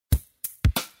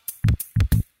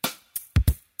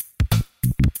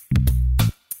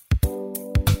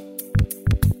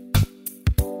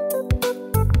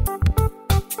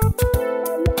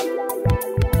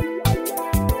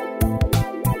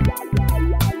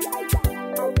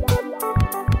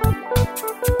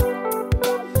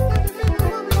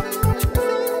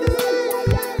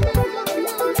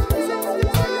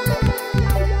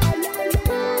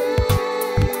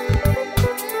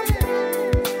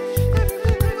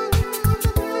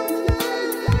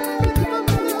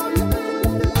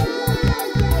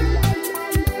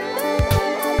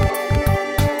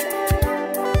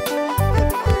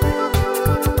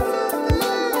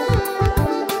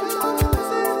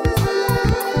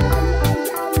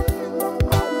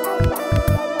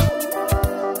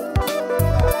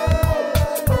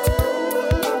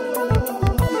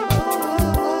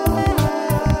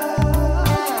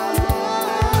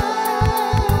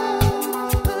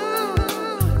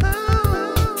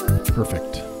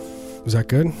Perfect. Was that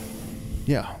good?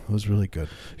 Yeah, it was really good.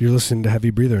 You're listening to Heavy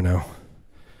Breather now.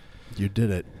 You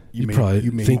did it. You probably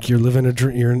think you're living a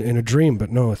dream. You're in a dream, but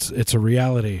no, it's a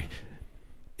reality.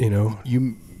 You know,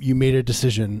 you made a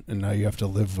decision, and now you have to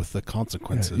live with the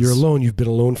consequences. Yeah, you're alone. You've been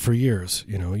alone for years.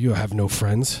 You know, you have no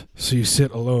friends, so you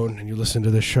sit alone and you listen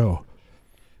to this show.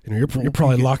 You know, you're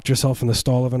probably locked yourself in the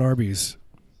stall of an Arby's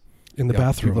in the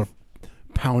bathroom.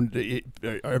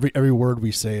 Every word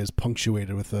we say is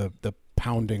punctuated with the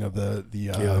pounding of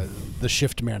the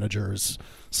shift managers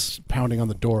pounding on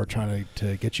the door trying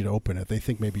to get you to open it. They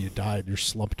think maybe you died. You're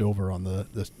slumped over on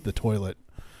the toilet.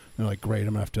 They're like, great,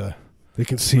 I'm gonna have to. They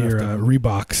can see your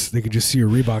Reeboks. They could just see your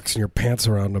Reeboks and your pants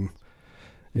around them.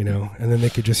 You know, and then they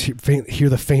could just hear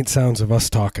the faint sounds of us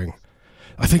talking.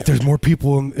 I think there's more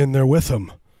people in there with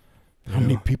them. How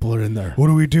many people are in there? What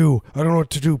do we do? I don't know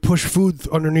what to do. Push food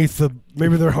underneath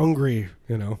maybe they're hungry,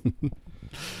 you know.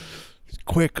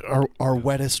 Quick, our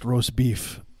wettest roast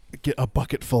beef. Get a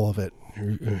bucket full of it.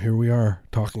 Here we are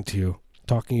talking to you,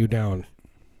 talking you down.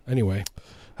 Anyway,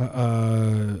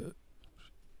 I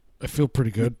feel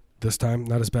pretty good this time.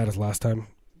 Not as bad as last time.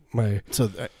 My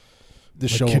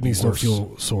kidneys don't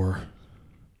feel sore.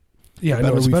 Yeah, I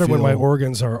know it's better when my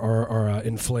organs are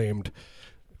inflamed.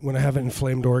 When I have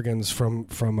inflamed organs from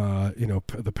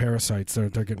the parasites, they're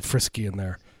getting frisky in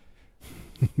there.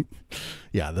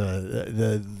 Yeah,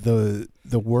 the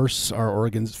worse our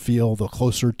organs feel, the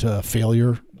closer to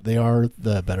failure they are,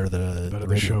 the better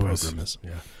the show program is.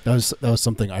 Yeah, that was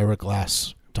something Ira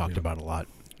Glass talked about a lot.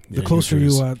 The closer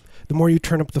the more you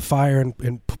turn up the fire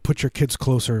and put your kids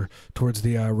closer towards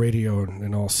the radio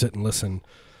and all sit and listen,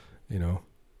 you know,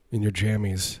 in your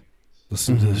jammies.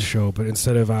 Listen to this show, but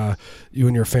instead of you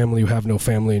and your family, you have no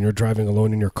family, and you're driving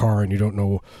alone in your car, and you don't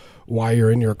know why you're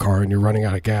in your car, and you're running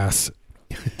out of gas.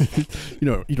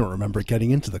 You don't remember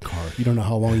getting into the car. You don't know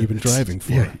how long you've been driving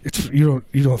for. Yeah, you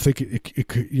don't think it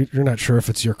could, you're not sure if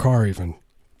it's your car even.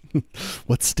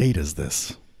 What state is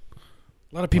this?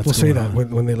 A lot of people say that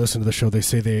when they listen to the show. They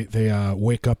say they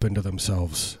wake up into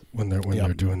themselves when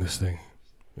they're doing this thing.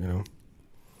 You know.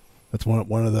 That's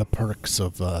one of the perks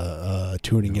of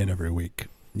tuning in every week.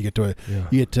 You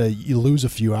lose a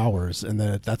few hours, and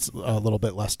then that's a little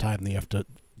bit less time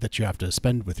that you have to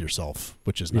spend with yourself,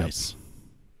 which is nice.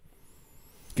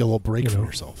 Get a little break from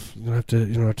yourself. You don't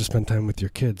have to spend time with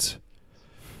your kids.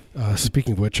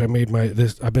 Speaking of which, I made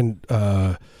I've been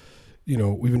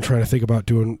we've been trying to think about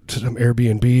doing some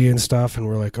Airbnb and stuff, and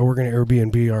we're like, we're going to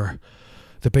Airbnb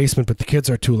the basement, but the kids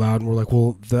are too loud, and we're like,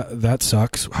 well, that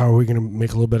sucks. How are we going to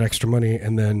make a little bit extra money?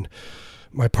 And then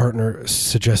my partner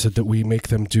suggested that we make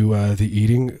them do the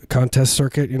eating contest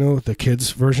circuit, you know, the kids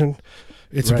version.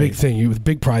 It's a big thing. With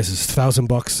big prizes,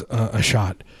 $1,000 a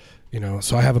shot, you know.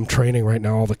 So I have them training right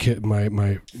now. All the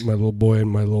my little boy and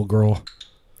my little girl,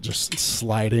 just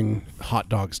sliding hot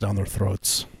dogs down their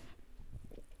throats.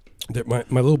 My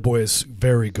little boy is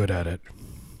very good at it.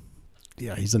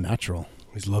 Yeah, he's a natural.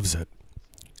 He loves it.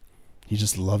 He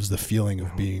just loves the feeling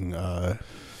of being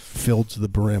filled to the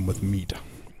brim with meat.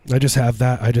 I just have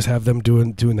that. I just have them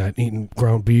doing that, eating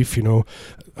ground beef. You know,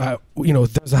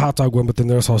 there's a hot dog one, but then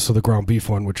there's also the ground beef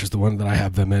one, which is the one that I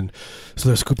have them in. So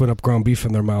they're scooping up ground beef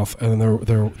in their mouth, and then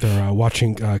they're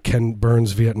watching Ken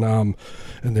Burns Vietnam,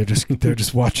 and they're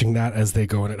just watching that as they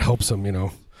go, and it helps them, you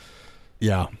know.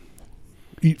 Yeah,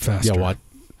 eat faster. Yeah,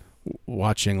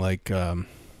 watching like.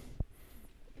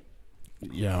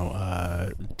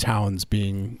 Towns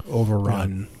being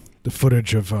overrun. Yeah. The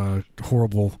footage of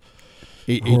horrible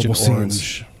Agent scenes.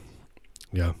 Orange.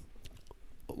 Yeah.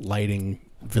 Lighting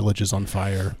villages on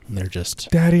fire. And they're just...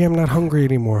 Daddy, I'm not hungry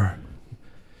anymore.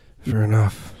 Fair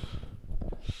enough.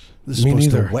 This is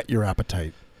supposed to whet your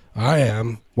appetite. I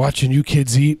am. Watching you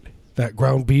kids eat that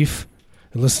ground beef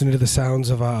and listening to the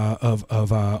sounds of a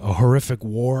horrific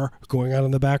war going on in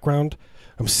the background.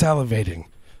 I'm salivating.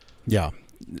 Yeah.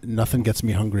 Nothing gets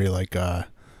me hungry like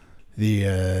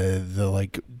the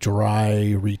like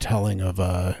dry retelling of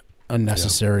a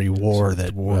unnecessary war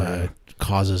that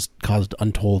caused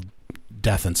untold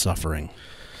death and suffering.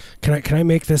 Can I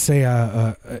make this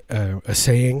a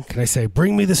saying? Can I say,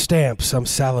 "Bring me the stamps"? I'm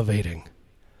salivating.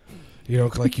 You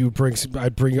know, like you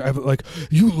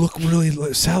you look really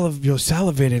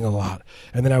salivating a lot,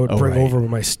 and then I would bring over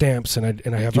my stamps, and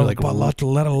I have a lot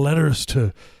of letters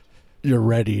to. You're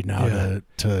ready now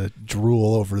to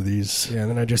drool over these. Yeah, and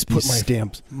then I just put my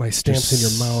stamps in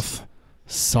your mouth.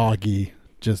 Soggy,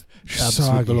 just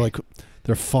soggy.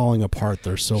 They're falling apart.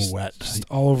 They're so wet. Just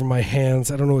all over my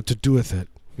hands. I don't know what to do with it.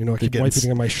 You know, I keep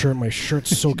wiping on my shirt. My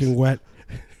shirt's soaking wet.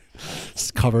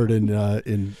 It's covered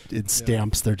in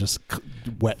stamps. They're just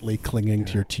wetly clinging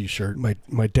to your T-shirt.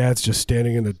 My dad's just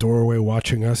standing in the doorway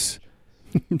watching us.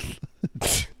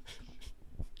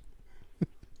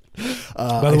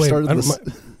 By the way,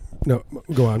 no,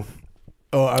 go on.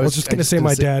 Oh, I was just going to say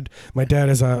my dad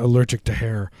is allergic to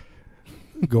hair.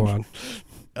 Go on.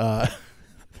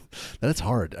 That's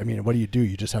hard. I mean, what do?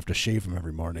 You just have to shave him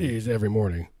every morning. Every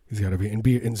morning. He's got to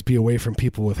be away from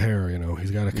people with hair. He's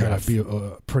got to kind of be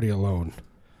pretty alone.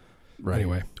 Right.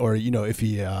 Anyway, or if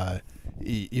he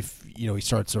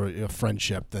starts a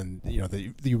friendship, then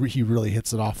he really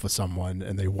hits it off with someone,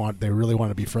 and they really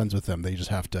want to be friends with them. They just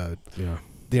have to. Yeah.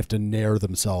 They have to nair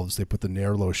themselves. They put the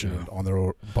Nair lotion on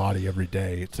their body every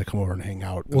day to come over and hang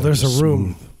out. Well, there's a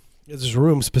room. There's a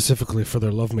room specifically for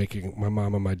their lovemaking, my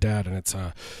mom and my dad, and it's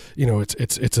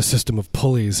it's a system of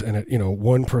pulleys, and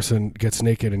one person gets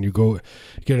naked and you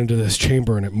get into this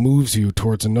chamber and it moves you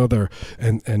towards another,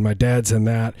 and my dad's in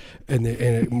that, and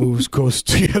it goes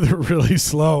together really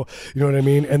slow, you know what I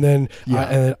mean? And then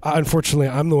unfortunately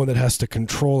I'm the one that has to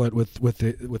control it with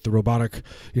the robotic,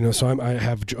 so I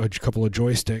have a couple of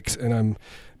joysticks and I'm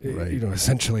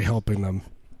essentially helping them.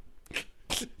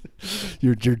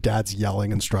 Your dad's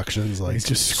yelling instructions like he's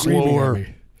just screaming at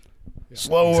me.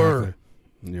 Slower. Exactly.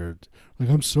 And you're like,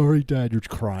 I'm sorry, Dad. You're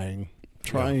crying.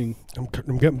 Trying. Yeah.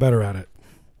 I'm getting better at it.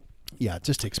 Yeah, it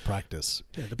just takes practice.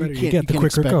 Yeah, the better you get, the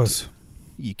quicker it goes.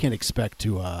 You can't expect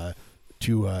to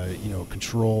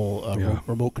control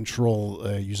remote control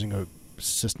using a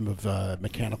system of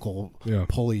mechanical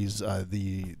pulleys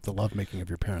the lovemaking of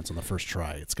your parents on the first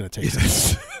try. It's going to take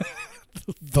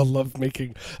the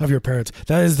lovemaking of your parents.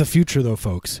 That is the future, though,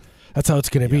 folks. That's how it's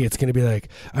going to be. It's going to be like,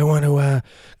 I want to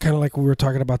kind of like we were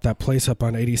talking about that place up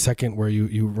on 82nd where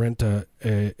you rent a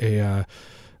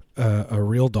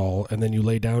real doll and then you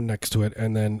lay down next to it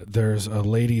and then there's a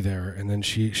lady there and then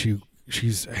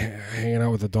she's hanging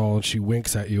out with the doll and she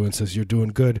winks at you and says you're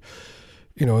doing good,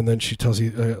 and then she tells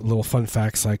you little fun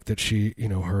facts like that she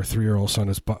her 3-year-old son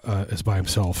is by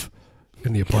himself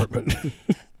in the apartment.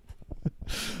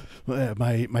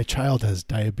 My child has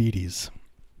diabetes,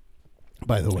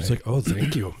 by the way. It's like, oh,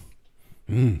 thank you.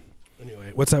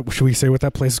 Anyway, what's that? Should we say what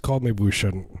that place is called? Maybe we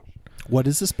shouldn't. What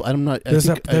is this? I'm not. There's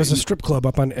a strip club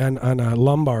up on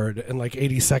Lombard and like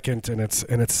 82nd,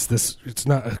 and it's this. It's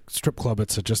not a strip club.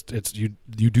 It's you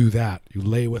do that. You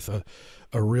lay with a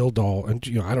real doll, and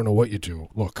I don't know what you do.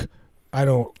 Look, I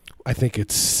think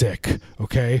it's sick.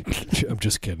 Okay, I'm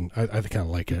just kidding. I kind of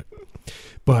like it.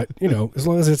 But, as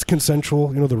long as it's consensual,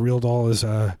 the real doll is,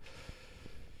 I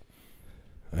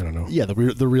don't know. Yeah, the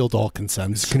real doll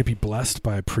consents. Can it be blessed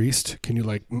by a priest? Can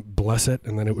you, bless it,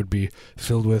 and then it would be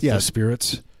filled with the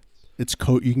spirits? It's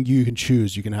you can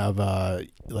choose. You can have,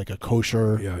 like a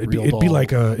kosher it'd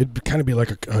kind of be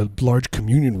like a large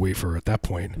communion wafer at that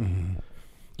point. Mm-hmm.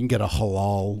 You can get a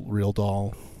halal real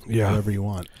doll. Yeah. Whatever you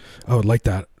want. I would like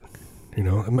that.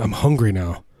 I'm hungry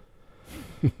now.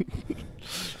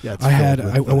 Yeah,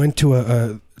 I went to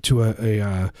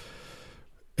a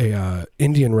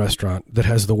Indian restaurant that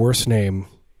has the worst name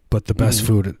but the best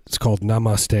food. It's called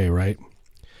Namaste, right?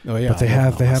 Oh yeah. But they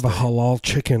have a halal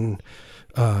chicken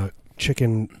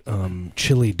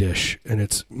chili dish, and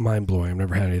it's mind blowing. I've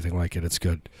never had anything like it. It's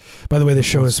good. By the way, the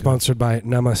show is sponsored by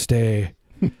Namaste.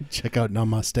 Check out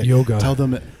Namaste Yoga. Tell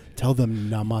them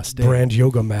Namaste. Brand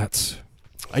yoga mats.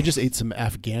 I just ate some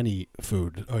Afghani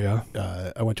food. Oh yeah.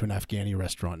 I went to an Afghani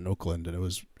restaurant in Oakland, and it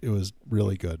was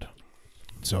really good.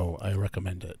 So I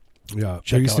recommend it. Yeah,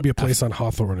 there used to be a place on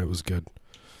Hawthorne. It was good.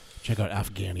 Check out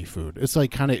Afghani food. It's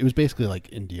like it was basically like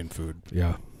Indian food.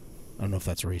 Yeah. I don't know if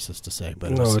that's racist to say,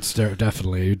 but it's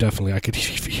definitely. I could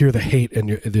hear the hate and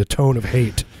the tone of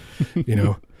hate.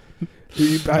 You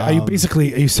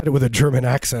said it with a German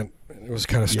accent. It was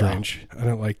kind of strange. Yeah. I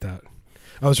don't like that.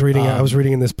 I was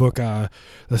reading in this book, the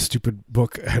stupid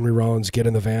book Henry Rollins, Get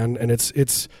in the Van, and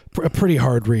it's a pretty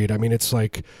hard read. I mean, it's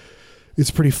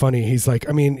pretty funny. He's like,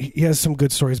 I mean, he has some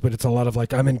good stories, but it's a lot of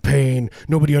like, I'm in pain,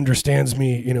 nobody understands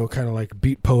me, kind of like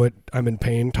beat poet, I'm in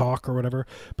pain talk or whatever.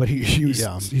 But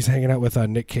he's hanging out with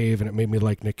Nick Cave, and it made me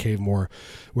like Nick Cave more,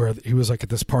 where he was like at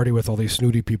this party with all these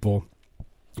snooty people,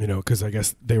 because I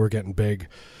guess they were getting big,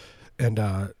 and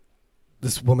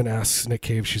this woman asks Nick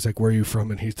Cave, she's like, where are you from?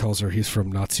 And he tells her he's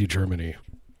from Nazi Germany.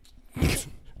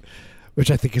 Which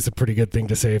I think is a pretty good thing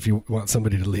to say if you want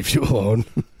somebody to leave you alone.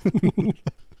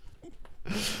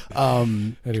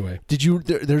 Anyway.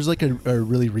 There's like a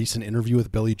really recent interview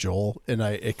with Billy Joel, and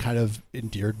it kind of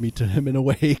endeared me to him in a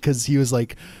way, because he was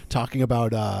like talking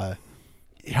about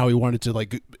how he wanted to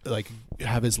like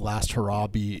have his last hurrah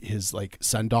be his like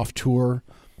send-off tour.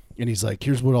 And he's like,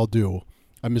 here's what I'll do.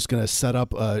 I'm just gonna set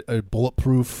up a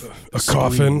bulletproof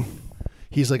coffin.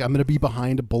 He's like, I'm gonna be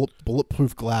behind a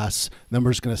bulletproof glass. And then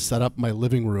we're just gonna set up my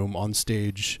living room on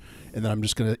stage, and then I'm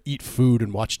just gonna eat food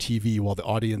and watch TV while the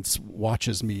audience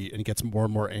watches me and gets more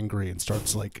and more angry and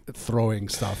starts like throwing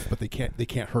stuff, but they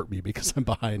can't hurt me because I'm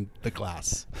behind the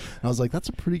glass. And I was like, that's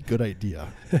a pretty good idea.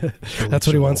 That's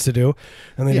what he wants to do.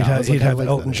 And then he'd have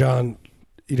Elton John.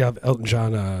 He'd have Elton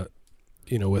John.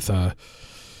 He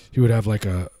would have like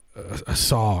a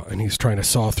saw, and he's trying to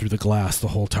saw through the glass the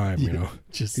whole time. You know,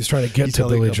 he's trying to get to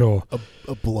Billy Joel.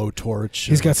 A blowtorch.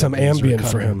 He's got some Ambien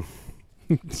for him.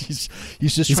 He's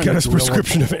got his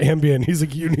prescription of Ambien. He's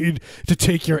like, you need to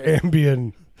take your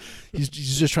Ambien. He's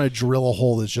just trying to drill a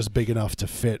hole that's just big enough to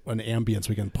fit an Ambien, so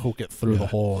we can poke it through the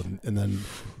hole, and then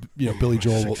Billy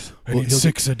Joel. I need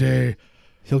 6 a day.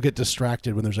 He'll get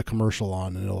distracted when there's a commercial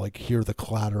on, and he'll like hear the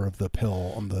clatter of the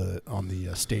pill on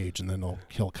the stage, and then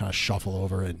he'll kind of shuffle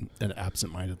over and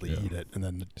absentmindedly eat it, and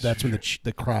then that's when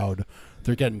the crowd,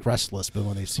 they're getting restless, but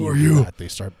when they see that, they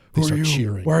start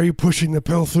cheering. Why are you pushing the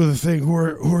pill through the thing? Who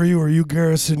are you? Are you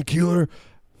Garrison Keillor?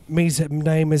 My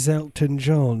name is Elton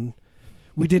John.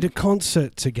 We did a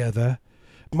concert together.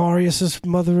 Marius's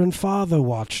mother and father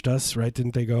watched us, right?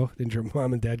 Didn't they go? Didn't your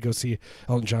mom and dad go see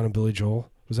Elton John and Billy Joel?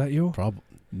 Was that you? Probably.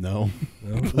 No.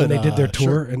 When they did their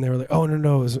tour, and they were like, oh,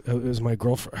 no, it was my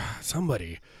girlfriend.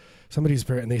 Somebody's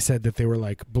parent, and they said that they were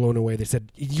like blown away. They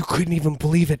said, you couldn't even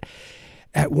believe it.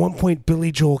 At one point,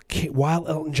 Billy Joel, while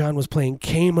Elton John was playing,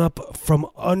 came up from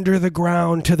under the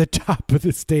ground to the top of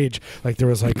the stage. Like there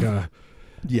was like a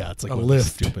it's like a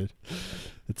lift. Stupid.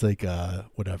 It's like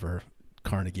whatever,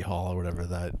 Carnegie Hall or whatever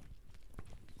that.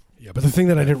 Yeah, but the thing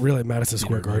that I didn't realize, Madison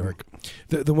Square Garden,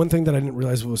 the one thing that I didn't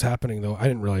realize what was happening, though, I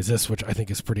didn't realize this, which I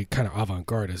think is pretty kind of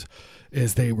avant-garde,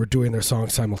 is they were doing their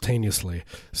songs simultaneously.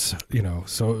 So,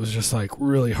 so it was just like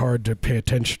really hard to pay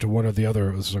attention to one or the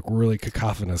other. It was like really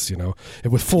cacophonous, and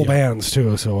with full bands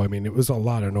too. So I mean, it was a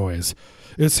lot of noise.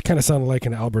 It kind of sounded like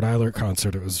an Albert Eiler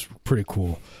concert. It was pretty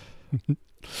cool.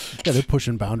 Yeah, they're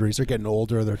pushing boundaries. They're getting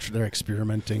older. They're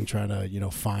experimenting, trying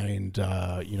to find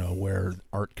where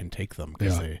art can take them.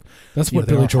 That's what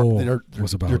Billy Joel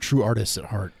was about. They're true artists at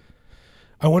heart.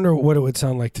 I wonder what it would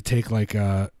sound like to take like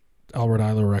Albert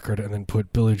Eiler record and then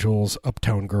put Billy Joel's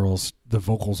Uptown Girls, the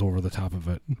vocals over the top of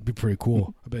it. It'd be pretty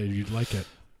cool. I bet you'd like it.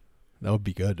 That would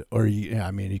be good. Or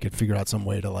you could figure out some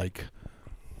way to like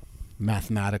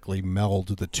mathematically meld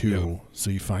the two,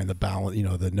 so you find the balance,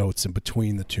 the notes in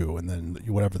between the two, and then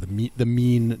whatever the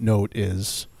mean note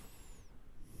is,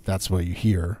 that's what you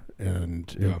hear,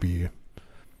 and it would be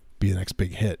the next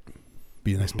big hit,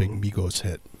 be the next big Migos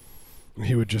hit.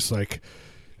 He would just like,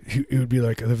 it would be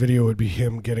like, the video would be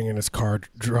him getting in his car,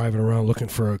 driving around looking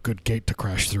for a good gate to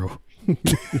crash through.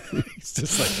 He's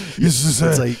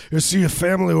just like, you see a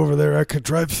family over there, I could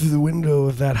drive through the window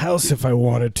of that house if I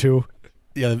wanted to.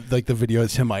 Yeah, like the video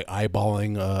is him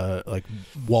eyeballing like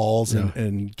walls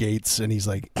and gates, and he's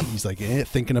like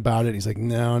thinking about it. And he's like,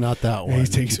 no, not that one.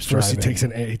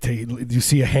 You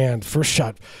see a hand. First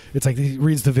shot, it's like he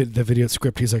reads the video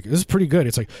script. He's like, this is pretty good.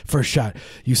 It's like first shot,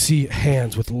 you see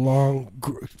hands with long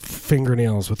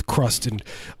fingernails with crust and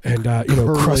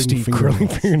crusty curling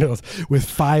fingernails with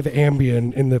 5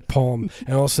 Ambien in the palm,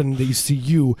 and all of a sudden you see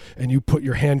you, and you put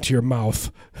your hand to your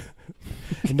mouth,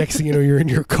 and next thing you know, you're in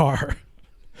your car.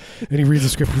 And he reads the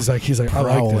script. He's like, I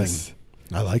like this.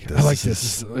 I like this.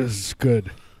 This is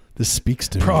good. This speaks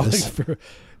to me.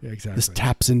 Exactly. This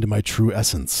taps into my true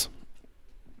essence.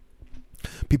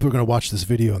 People are going to watch this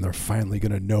video and they're finally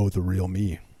going to know the real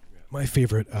me. My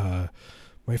favorite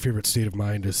state of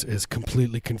mind is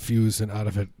completely confused and out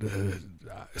of it,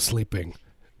 sleeping.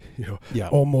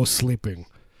 Almost sleeping.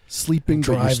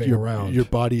 Driving around. Your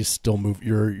body's still moving.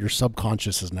 Your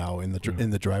subconscious is now in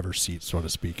the driver's seat, so to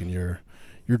speak, and you're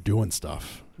doing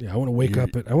stuff. Yeah, I want to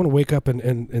wake up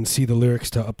and see the lyrics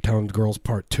to Uptown Girls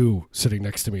Part 2 sitting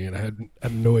next to me, and I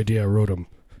had no idea I wrote them.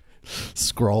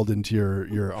 Scrawled into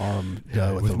your arm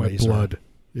with my razor. Blood.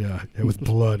 Yeah, with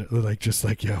blood,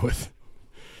 with.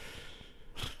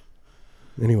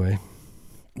 Anyway,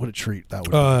 what a treat that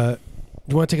would. Do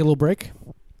you want to take a little break?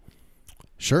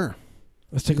 Sure.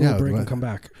 Let's take a little break and come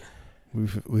back.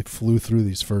 We flew through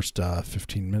these first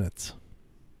 15 minutes.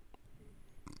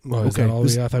 Well, is that all?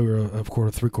 I thought we were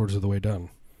 3/4 of the way done.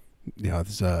 Yeah,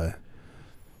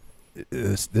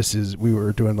 this is we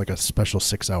were doing like a special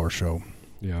 6-hour show.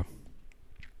 Yeah.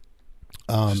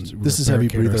 This is Heavy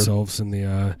Breather. Ourselves in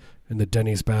the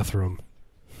Denny's bathroom,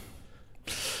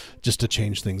 just to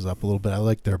change things up a little bit. I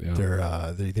like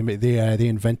they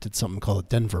invented something called a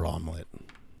Denver omelet.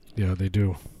 Yeah, they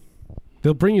do.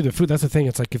 They'll bring you the food. That's the thing.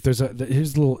 It's like if there's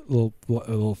here's a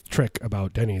little trick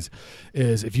about Denny's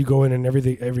is if you go in and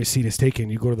every seat is taken,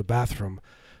 you go to the bathroom,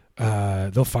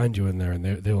 they'll find you in there and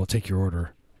they will take your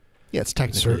order. Yeah, it's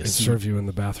technically serve you in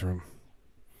the bathroom.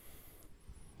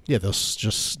 Yeah, they'll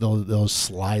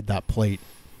slide that plate.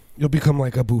 You'll become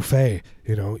like a buffet,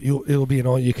 you know. It'll be an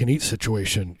all-you-can-eat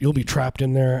situation. You'll be trapped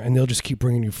in there, and they'll just keep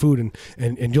bringing you food,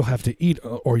 and you'll have to eat,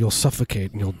 or you'll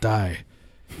suffocate and you'll die.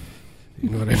 You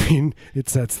know what I mean?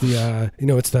 It's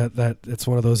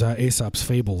one of those Aesop's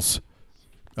fables.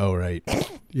 Oh right,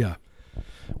 yeah,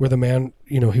 where the man,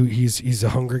 you know, he's a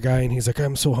hungry guy, and he's like,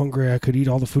 I'm so hungry I could eat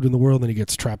all the food in the world, and he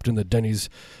gets trapped in the Denny's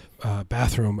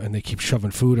bathroom, and they keep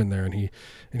shoving food in there, and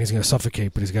he's going to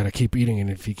suffocate, but he's got to keep eating, and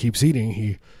if he keeps eating,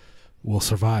 he will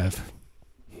survive.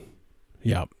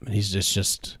 Yeah, he's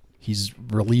he's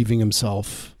relieving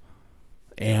himself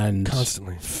and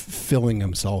constantly filling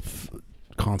himself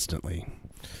constantly.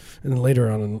 And then later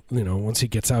on, you know, once he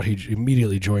gets out, he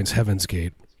immediately joins Heaven's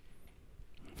Gate.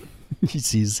 He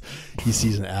sees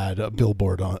an ad, a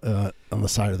billboard on the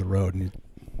side of the road, and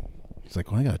he's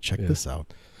like, "Well, I gotta check this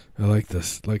out." I like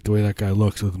this, like the way that guy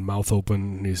looks with mouth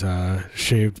open. And he's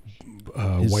shaved,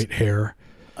 white hair.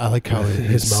 I like how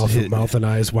his mouth and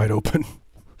eyes wide open.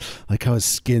 Like how his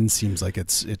skin seems like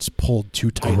it's pulled too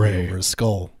tightly over his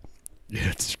skull. Yeah,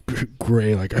 it's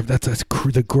gray. Like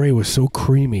the gray was so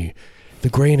creamy. The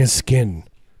gray in his skin,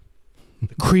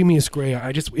 the creamiest gray.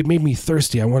 It made me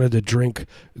thirsty. I wanted to drink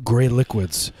gray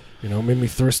liquids. You know, it made me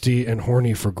thirsty and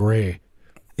horny for gray.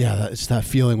 Yeah, it's that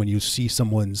feeling when you see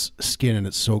someone's skin and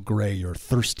it's so gray, you're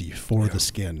thirsty for the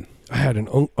skin. I had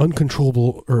an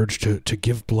uncontrollable urge to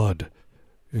give blood.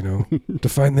 You know, to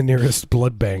find the nearest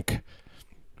blood bank.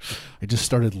 I just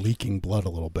started leaking blood a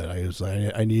little bit.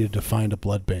 I needed to find a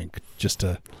blood bank just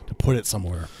to put it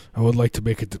somewhere. I would like to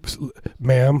make it,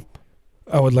 ma'am.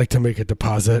 I would like to make a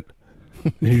deposit.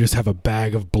 And you just have a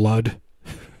bag of blood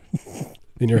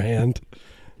in your hand.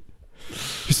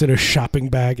 Just in a shopping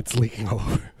bag, it's leaking all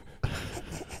over.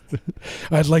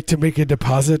 I'd like to make a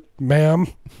deposit, ma'am.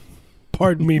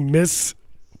 Pardon me, miss.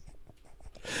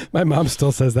 My mom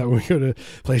still says that when we go to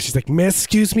place. She's like, "Miss,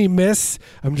 excuse me, miss."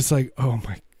 I'm just like, oh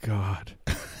my God.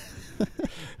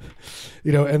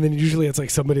 You know, and then usually it's like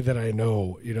somebody that I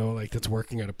know, you know, like that's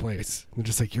working at a place. I'm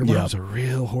just like, your mom's a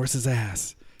real horse's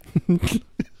ass.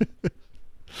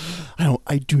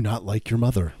 I do not like your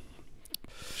mother.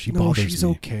 She bothers me. She's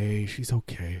okay. She's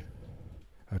okay.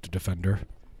 I have to defend her.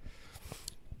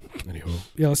 Anywho,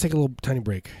 yeah, let's take a little tiny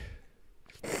break.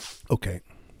 Okay.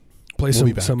 Play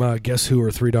some Guess Who or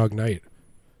Three Dog Night.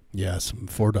 Yeah, some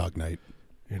Four Dog Night.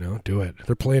 You know, do it.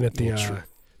 They're playing at the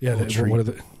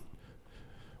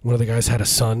one of the guys had a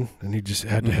son, and he just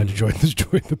had to join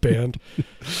the band.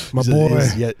 My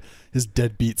boy, his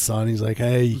deadbeat son. He's like,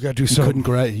 "Hey, you gotta do something."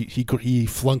 He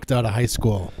flunked out of high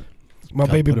school. My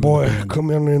baby boy,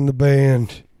 come in the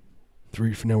band.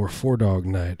 Now we're Four Dog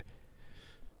Night.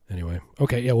 Anyway,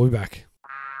 okay, yeah, we'll be back.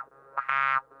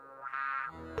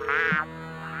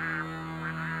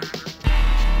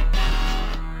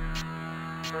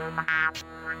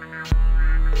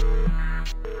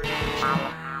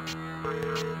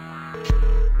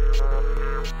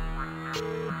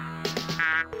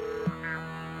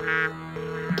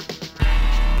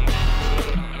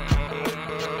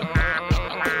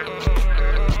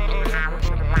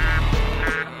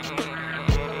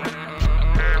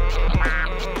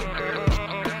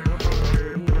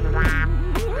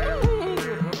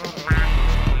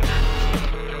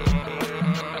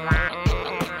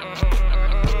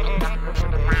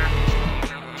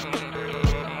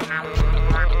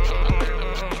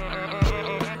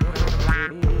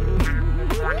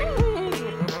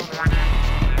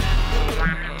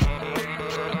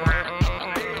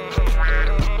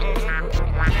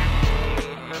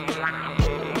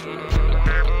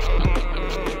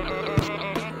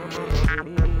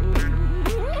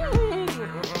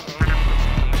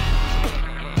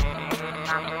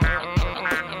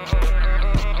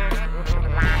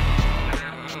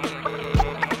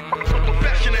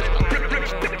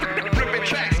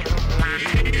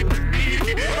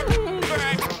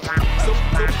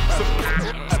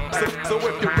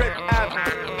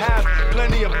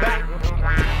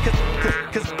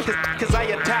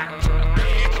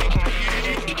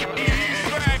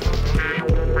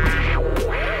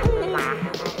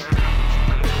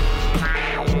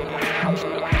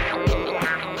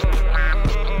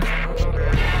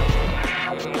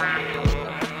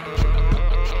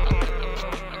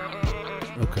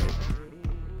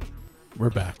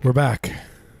 We're back.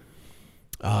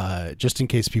 Just in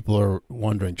case people are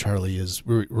wondering, Charlie is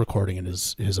recording in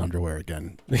his underwear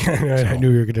again. I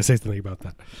knew you were going to say something about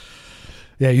that.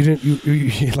 Yeah, you didn't.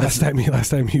 You last time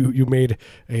you made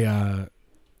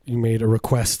a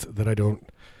request that I don't.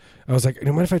 I was like,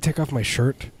 you mind if I take off my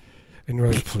shirt? And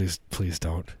you're like, please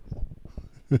don't.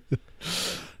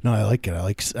 No, I like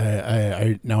it.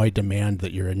 I now I demand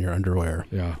that you're in your underwear.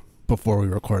 Yeah. Before we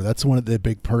record, that's one of the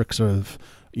big perks of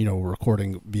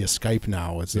recording via Skype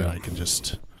now is that I can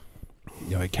just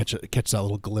I catch that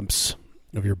little glimpse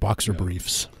of your boxer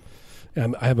briefs.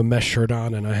 And I have a mesh shirt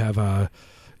on, and I have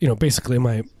basically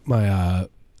my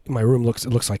room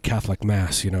looks like Catholic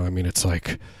mass. I mean, it's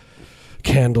like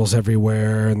candles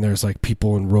everywhere, and there's like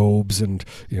people in robes, and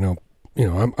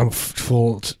I'm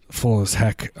full as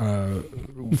heck,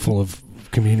 full of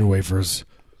communion wafers.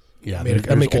 Yeah,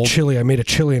 I made a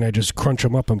chili, and I just crunch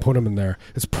them up and put them in there.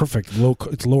 It's perfect.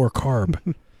 It's lower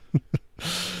carb.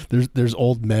 There's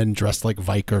old men dressed like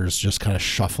Vikers just kind of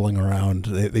shuffling around.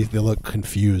 They look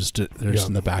confused. They're just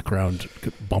in the background,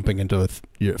 bumping into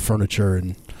furniture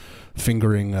and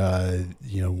fingering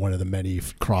one of the many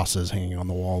crosses hanging on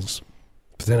the walls.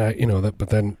 But then But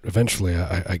then eventually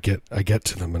I get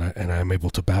to them and I'm able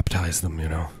to baptize them.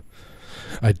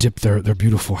 I dip their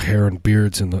beautiful hair and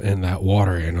beards in that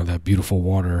water, that beautiful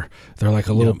water. They're like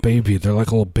a little baby. They're like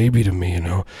a little baby to me,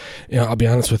 I'll be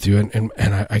honest with you, and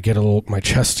I get a little, my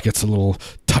chest gets a little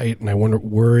tight, and I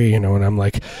worry, and I'm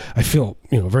like, I feel,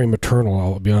 very maternal,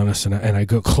 I'll be honest, and I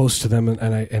go close to them,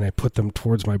 and I put them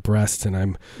towards my breast, and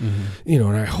I'm,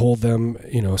 and I hold them,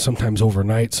 sometimes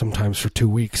overnight, sometimes for 2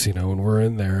 weeks, and we're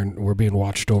in there, and we're being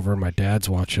watched over, and my dad's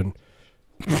watching.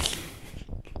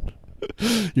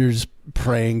 You're just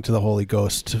praying to the Holy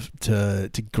Ghost to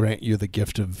grant you the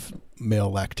gift of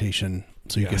male lactation,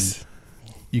 so you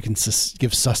can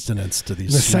give sustenance to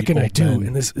these. The second I do, men.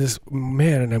 And this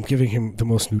man, and I'm giving him the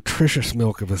most nutritious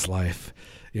milk of his life,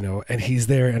 and he's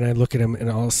there, and I look at him,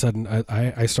 and all of a sudden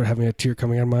I start having a tear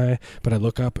coming out of my eye, but I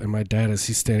look up, and my dad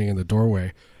he's standing in the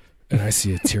doorway, and I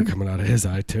see a tear coming out of his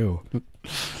eye too.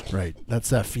 Right, that's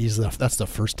the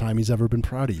first time he's ever been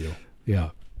proud of you.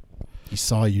 Yeah. He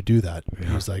saw you do that. Yeah.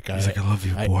 He's like, I love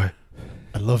you, boy.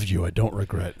 I love you. I don't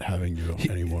regret having you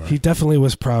anymore. He definitely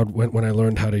was proud when I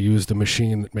learned how to use the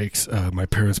machine that makes my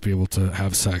parents be able to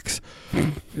have sex.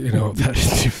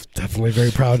 That, definitely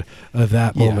very proud of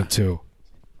that moment too.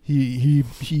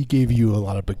 He gave you a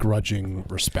lot of begrudging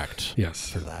respect. Yes.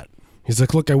 For that. He's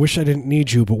like, look, I wish I didn't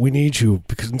need you, but we need you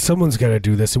because someone's got to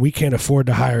do this, and we can't afford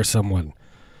to hire someone.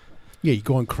 Yeah, you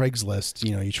go on Craigslist,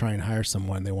 you try and hire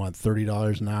someone. They want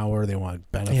 $30 an hour. They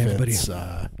want benefits.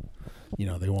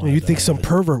 They want. You think some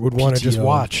pervert would want to just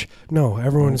watch? No,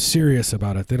 everyone's serious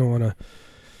about it. They don't want to.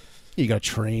 You got to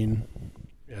train.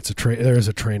 Yeah, there is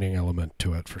a training element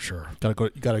to it for sure.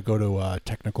 You got to go to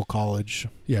technical college.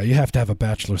 Yeah, you have to have a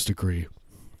bachelor's degree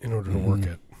in order to work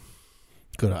it.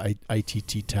 Go to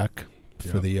ITT Tech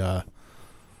for the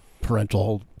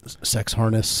parental sex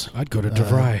harness. I'd go to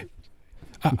DeVry.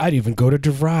 I'd even go to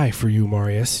DeVry for you,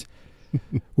 Marius.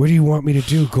 What do you want me to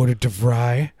do? Go to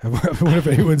DeVry? What if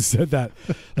anyone said that?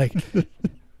 Like,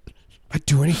 I'd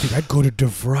do anything. I'd go to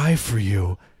DeVry for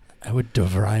you. I would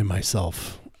DeVry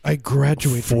myself. I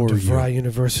graduate from DeVry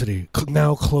University,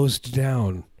 now closed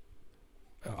down.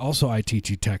 Also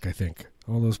ITT Tech, I think.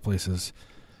 All those places.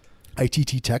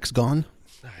 ITT Tech's gone?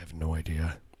 I have no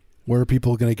idea. Where are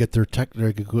people going to get their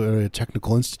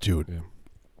technical institute? Yeah.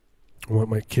 I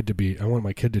want my kid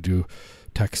to do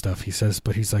tech stuff.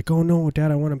 He's like, oh no,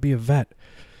 Dad, I want to be a vet.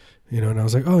 And I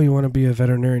was like, oh, you want to be a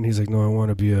veterinarian? He's like, no, I want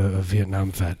to be a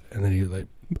Vietnam vet. And then he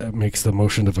makes the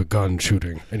motion of a gun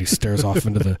shooting, and he stares off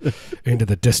into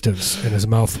the distance, and his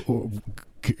mouth,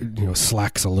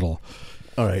 slacks a little.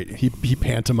 All right, he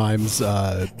pantomimes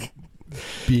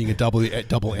being a double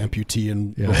amputee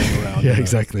and rolling around. Yeah,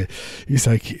 exactly. He's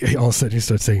like, all of a sudden he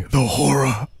starts saying, the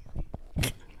horror.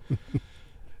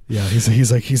 Yeah,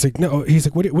 he's like, no, he's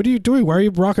like, what are you doing? Why are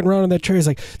you rocking around in that chair? He's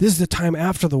like, this is the time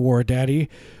after the war, Daddy,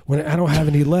 when I don't have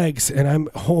any legs and I'm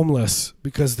homeless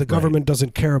because the government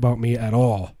doesn't care about me at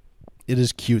all. It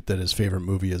is cute that his favorite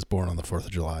movie is Born on the 4th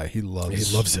of July. He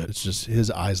loves it. It's just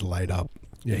his eyes light up.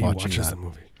 Yeah, he watches the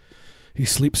movie. He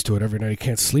sleeps to it every night. He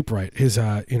can't sleep right. His,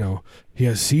 he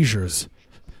has seizures.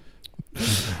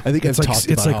 I think it's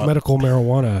like medical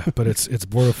marijuana, but it's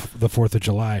Born on the 4th of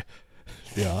July.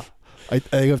 Yeah. I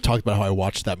think I've talked about how I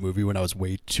watched that movie when I was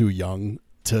way too young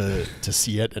to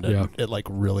see it, and it like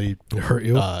really hurt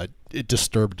you. It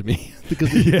disturbed me because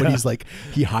when he's like,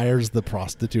 he hires the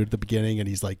prostitute at the beginning, and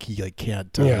he's like, he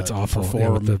can't. It's awful.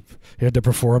 Perform. He had to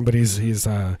perform, but he's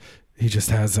He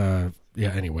just has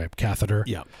anyway, catheter.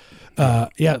 Yeah.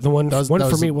 The one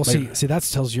for me. Well, like, see, that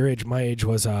tells your age. My age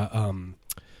was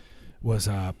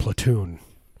Platoon.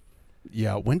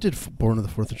 Yeah. When did Born on the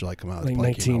 4th of July come out? Like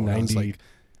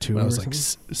 1992. When I was like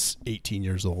 18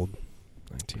 years old.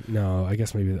 19. No, I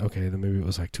guess maybe then maybe it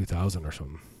was like 2000 or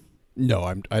something. No,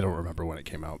 I don't remember when it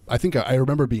came out. I think I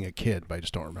remember being a kid, but I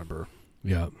just don't remember.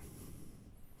 Yeah.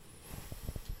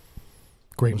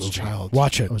 Great movie. Child.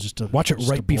 Watch it. Watch it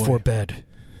right before bed.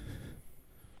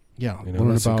 Yeah.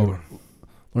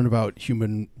 Learn about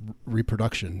human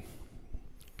reproduction.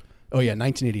 Oh yeah,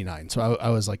 1989. So I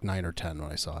was like 9 or 10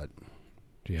 when I saw it.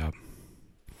 Yeah.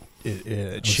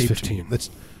 It shaped 15. That's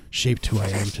shaped who I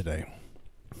am today.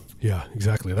 Yeah,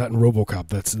 exactly. That and RoboCop.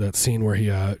 That's that scene where he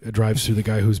drives through the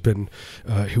guy who's been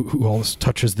who always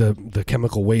touches the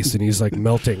chemical waste and he's like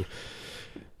melting.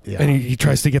 Yeah. And he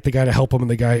tries to get the guy to help him, and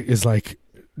the guy is like,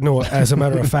 "No, as a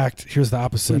matter of fact, here's the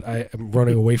opposite. I am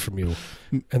running away from you."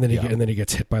 And then he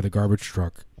gets hit by the garbage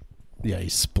truck. Yeah, he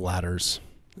splatters.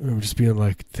 I'm just being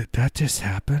like, "Did that just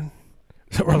happen?"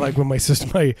 Or like when my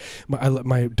sister,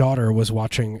 my daughter was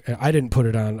watching. I didn't put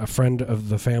it on. A friend of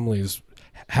the family's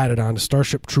had it on,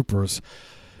 Starship Troopers.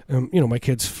 My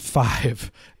kid's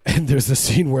 5, and there's the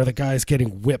scene where the guy's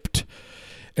getting whipped.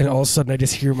 And all of a sudden, I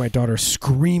just hear my daughter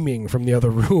screaming from the other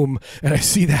room, and I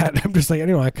see that, and I'm just like,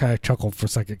 I kind of chuckled for a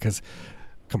second because,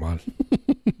 come on,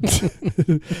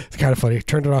 it's kind of funny.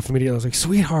 Turned it off immediately. I was like,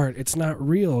 "Sweetheart, it's not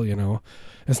real,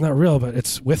 it's not real, but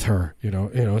it's with her,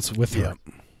 it's with her."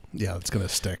 Yeah, it's gonna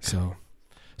stick. So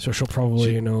she'll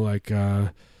probably,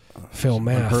 fail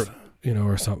math,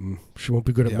 or something. She won't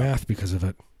be good at math because of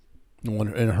it.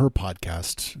 In her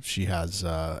podcast, she has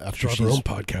after her own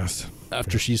podcast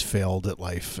she's failed at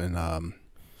life and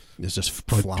is just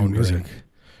floundering. Music.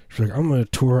 She's like, I'm gonna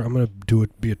tour. I'm gonna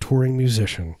be a touring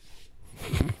musician.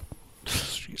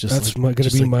 That's going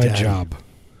to be my job.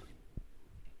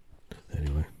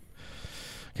 Anyway,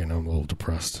 okay, now I'm a little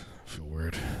depressed. I feel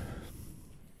weird.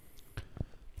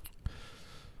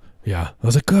 Yeah, I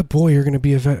was like, "Good boy, you're going to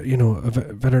be a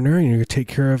veterinarian. You're going to take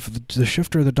care of the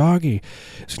shifter, the doggy."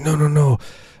 He's like, No.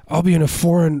 I'll be in a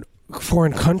foreign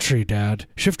country, Dad.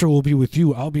 Shifter will be with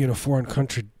you. I'll be in a foreign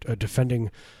country defending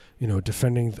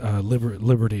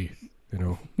liberty,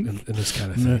 in this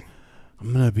kind of thing.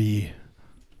 I'm gonna be.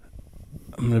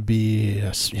 I'll be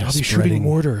shooting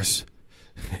mortars.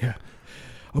 Yeah,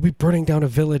 I'll be burning down a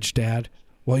village, Dad,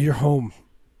 while you're home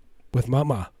with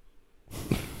Mama.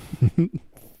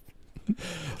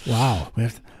 Wow.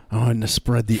 I want to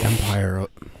spread the empire.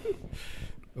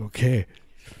 Okay.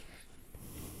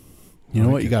 You know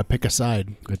what? You got to pick a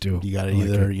side. I do. You got to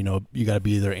you got to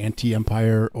be either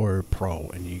anti-empire or pro,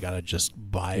 and you got to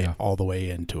just buy all the way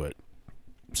into it.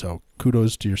 So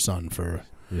kudos to your son for,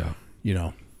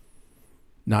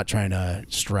 not trying to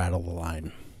straddle the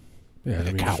line. Yeah,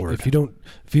 like a coward. If you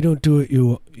don't do it,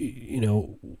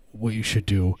 what you should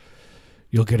do,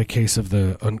 you'll get a case of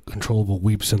the uncontrollable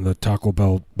weeps in the Taco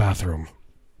Bell bathroom.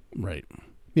 Right.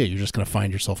 Yeah, you're just gonna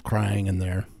find yourself crying in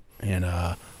there, and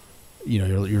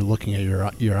you're looking at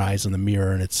your eyes in the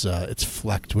mirror, and it's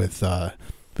flecked with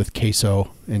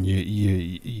queso, and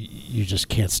you just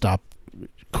can't stop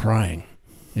crying,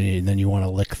 and then you want to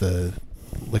lick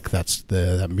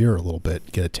that mirror a little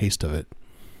bit, get a taste of it.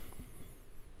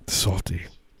 Salty.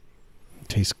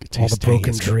 Taste all the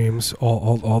broken dreams,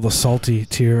 all the salty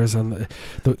tears, and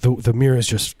the mirror is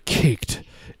just caked.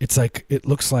 It's like it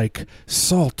looks like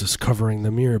salt is covering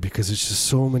the mirror because it's just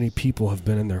so many people have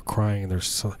been in there crying, and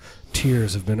there's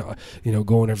tears have been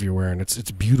going everywhere, and it's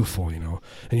beautiful, And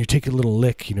you take a little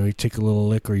lick,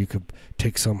 or you could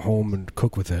take some home and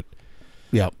cook with it.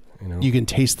 Yeah, you can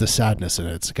taste the sadness in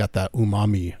it. It's got that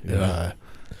umami. Yeah.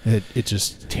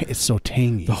 It's so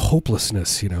tangy. The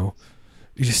hopelessness, You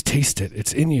just taste it.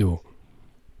 It's in you.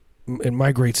 It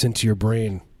migrates into your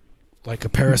brain like a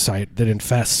parasite that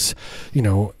infests,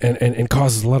 and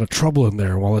causes a lot of trouble in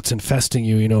there while it's infesting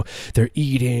you. They're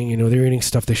eating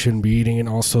stuff they shouldn't be eating, and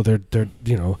also they're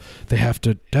they have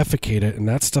to defecate it, and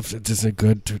that stuff isn't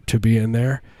good to be in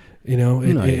there.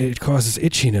 It causes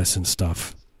itchiness and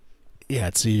stuff. Yeah,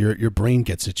 your brain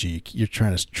gets itchy. You're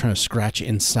trying to scratch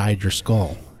inside your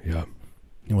skull. Yeah.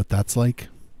 You know what that's like?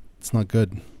 It's not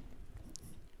good.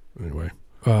 Anyway,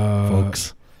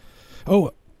 folks.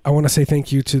 Oh, I want to say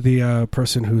thank you to the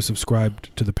person who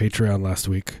subscribed to the Patreon last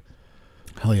week.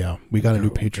 Hell yeah, we got a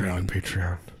new Patreon.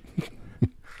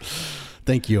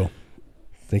 Thank you.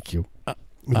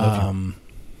 We love you.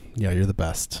 Yeah, you're the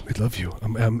best. We love you.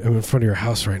 I'm in front of your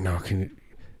house right now. Can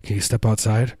you step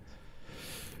outside?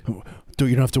 Dude,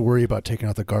 you don't have to worry about taking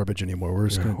out the garbage anymore. We're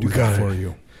just going to do that for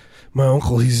you. My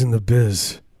uncle, he's in the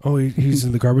biz. Oh, he's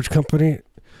in the garbage company?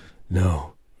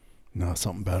 No,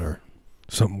 something better.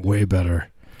 Something way better.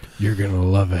 You're going to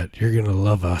love it. You're going to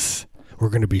love us. We're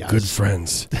going to be good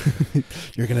friends.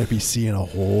 You're going to be seeing a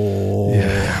whole...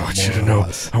 Yeah,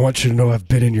 I want you to know I've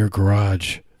been in your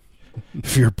garage.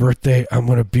 For your birthday, I'm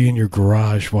going to be in your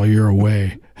garage while you're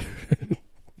away.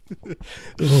 A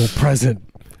little present.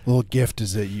 A little gift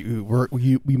is that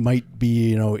we might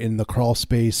be, in the crawl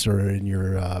space or in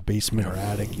your basement or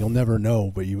attic. You'll never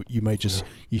know, but you might just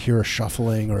you hear a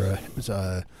shuffling or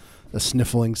a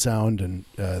sniffling sound, and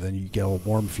then you get a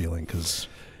warm feeling because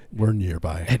we're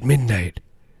nearby. At midnight,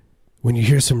 when you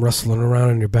hear some rustling around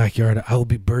in your backyard, I'll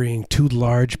be burying 2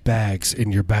 large bags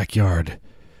in your backyard.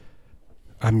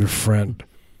 I'm your friend.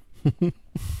 This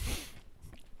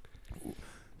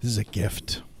is a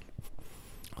gift.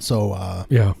 So,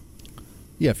 yeah,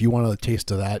 if you want a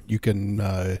taste of that, you can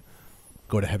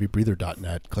go to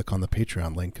heavybreather.net, click on the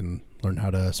Patreon link, and learn how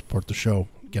to support the show,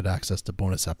 get access to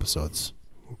bonus episodes.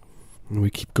 And we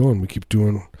keep going. We keep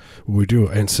doing what we do.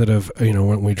 Instead of,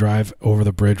 when we drive over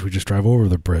the bridge, we just drive over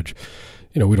the bridge.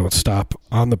 We don't stop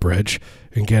on the bridge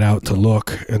and get out to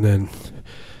look. And then,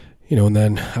 and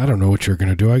then I don't know what you're going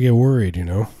to do. I get worried,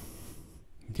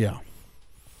 Yeah.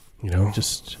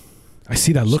 Just... I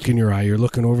see that look in your eye. You're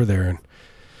looking over there, and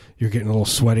you're getting a little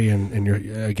sweaty, and you're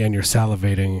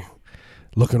salivating,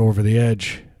 looking over the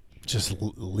edge. Just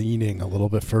leaning a little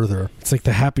bit further. It's like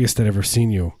the happiest I'd ever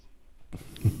seen you.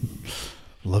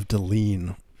 Love to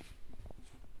lean.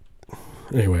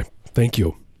 Anyway, thank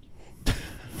you.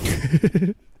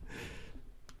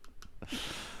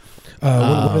 One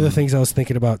of the things I was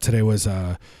thinking about today was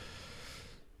it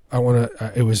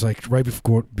was like right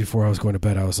before I was going to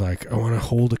bed, I was like, I want to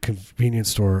hold a convenience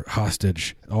store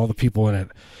hostage, all the people in it,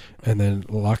 and then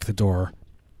lock the door,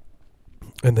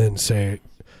 and then say,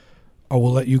 I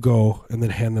will let you go, and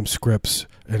then hand them scripts,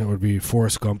 and it would be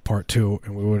Forrest Gump Part 2,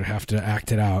 and we would have to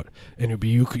act it out, and it would be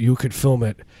you could film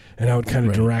it, and I would kind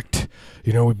of direct,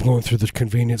 we'd be going through the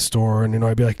convenience store, and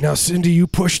I'd be like, now Cindy, you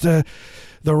push the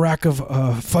rack of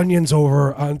Funyuns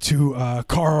over onto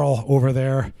Carl over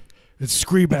there, and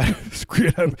scream at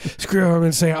him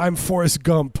and say, I'm Forrest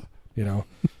Gump, Yeah,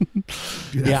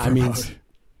 I mean,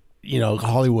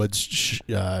 Hollywood's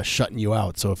shutting you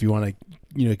out, so if you want to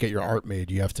get your art made,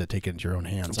 you have to take it into your own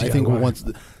hands. I think once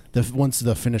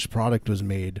the finished product was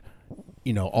made,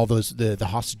 all those the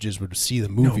hostages would see the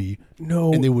movie,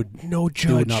 and they would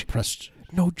not press.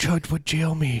 No judge would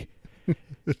jail me.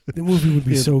 The movie would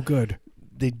be so good.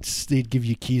 They'd give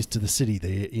you keys to the city.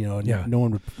 No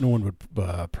one would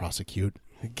prosecute.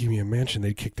 They'd give me a mansion.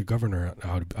 They'd kick the governor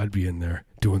out. I'd be in there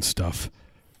doing stuff,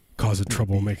 causing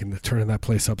trouble, turning that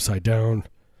place upside down.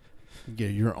 Yeah,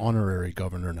 you're honorary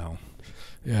governor now.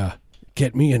 Yeah,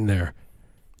 get me in there.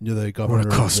 You're the governor. I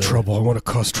want to cause trouble. I want to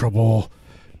cause trouble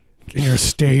in your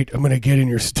state. I'm going to get in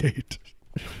your state.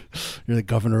 You're the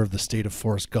governor of the state of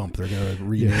Forrest Gump. They're going to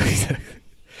rename. Yeah.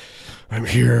 I'm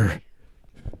here.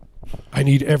 I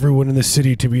need everyone in the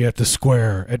city to be at the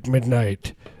square at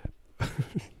midnight,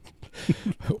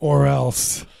 or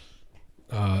else.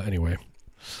 Anyway.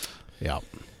 Yeah.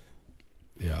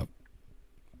 Yeah.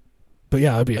 But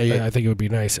yeah, I think it would be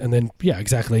nice. And then, yeah,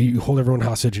 exactly. You hold everyone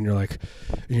hostage, and you're like,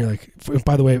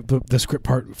 by the way, the script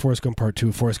part, Forrest Gump Part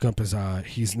 2, Forrest Gump is,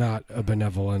 he's not a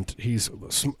benevolent. He's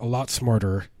a lot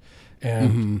smarter,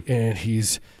 and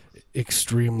he's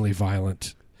extremely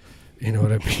violent. You know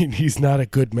what I mean? He's not a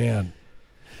good man.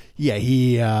 Yeah,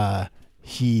 he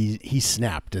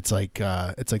snapped. It's like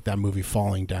that movie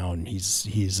Falling Down.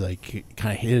 He's like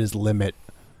kind of hit his limit,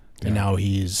 and now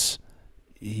he's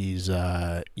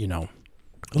a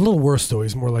little worse, though.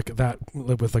 He's more like that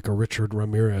with like a Richard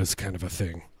Ramirez kind of a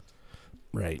thing.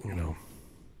 Right.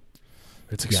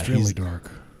 It's extremely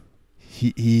dark.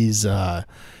 He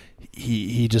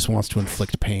just wants to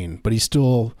inflict pain, but he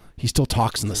still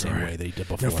talks in the same way that he did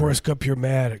before. Now, Forrest Gump, you're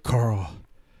mad at Carl.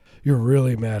 You're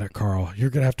really mad at Carl. You're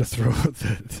going to have to throw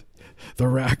the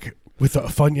rack with the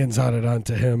Funyuns on it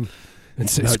onto him and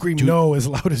scream no as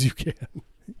loud as you can.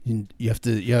 You have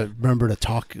to remember to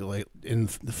talk like in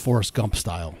the Forrest Gump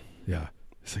style. Yeah.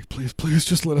 It's like, please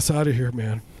just let us out of here,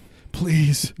 man.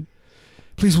 Please,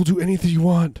 we'll do anything you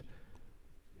want.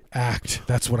 Act.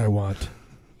 That's what I want.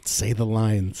 Say the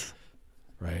lines.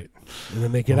 Right. And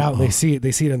then they get out and they see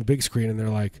it on the big screen, and they're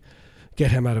like,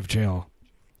 get him out of jail.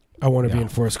 I want to be in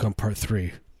Forrest Gump Part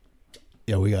 3.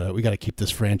 Yeah, we gotta keep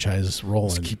this franchise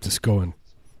rolling. Let's keep this going.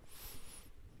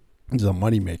 This is a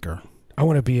moneymaker. I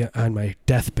want to be on my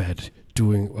deathbed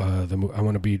doing I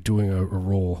want to be doing a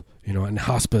role, in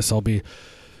hospice. I'll be,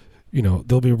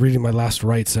 they'll be reading my last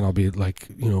rites, and I'll be like,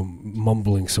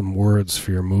 mumbling some words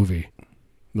for your movie.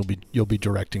 You'll be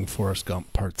directing Forrest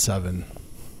Gump Part 7.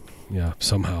 Yeah,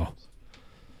 somehow.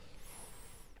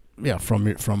 Yeah,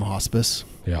 from hospice.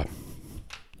 Yeah,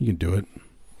 you can do it.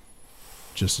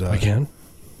 Just I can.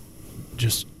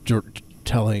 Just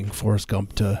telling Forrest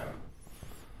Gump to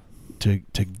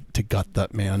gut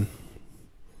that man.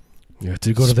 Yeah,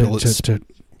 to go to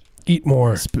eat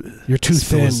more. You're too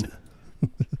thin.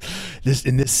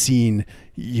 In this scene,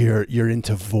 you're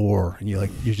into vor, and you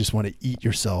just want to eat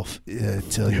yourself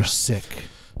till you're sick.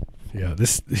 Yeah,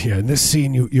 in this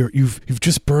scene, you've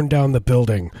just burned down the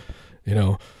building,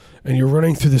 and you're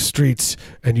running through the streets,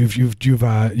 and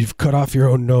you've cut off your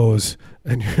own nose,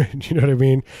 and you know what I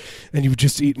mean, and you've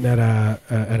just eaten at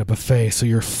a buffet, so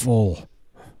you're full.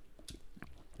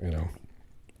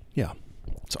 Yeah,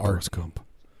 it's Forrest Gump.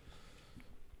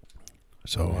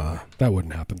 So that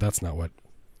wouldn't happen. That's not what.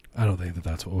 I don't think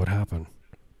that's what would happen.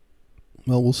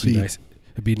 Well, we'll see.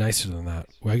 It'd be nicer than that.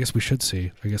 Well, I guess we should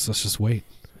see. I guess let's just wait.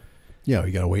 Yeah,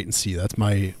 we gotta wait and see. That's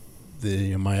my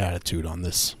attitude on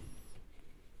this.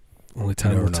 Only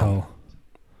time will tell.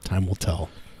 Time will tell.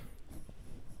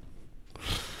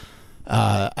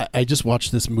 I just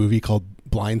watched this movie called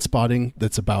Blind Spotting.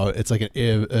 It's like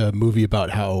a movie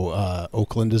about how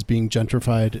Oakland is being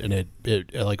gentrified, and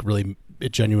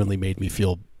it genuinely made me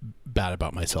feel bad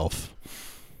about myself.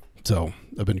 So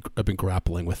I've been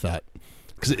grappling with that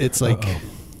because it's like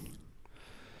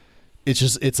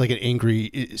it's like an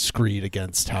angry screed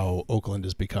against how Oakland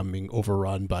is becoming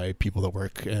overrun by people that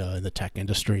work in the tech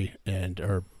industry and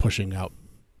are pushing out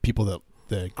people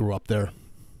that grew up there.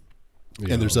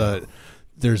 Yeah, and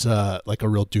there's a like a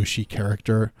real douchey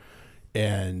character,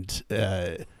 and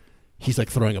he's like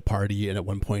throwing a party, and at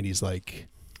one point he's like,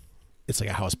 it's like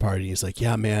a house party. He's like,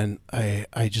 yeah, man, I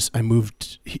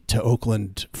moved to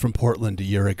Oakland from Portland a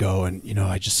year ago, and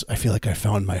I feel like I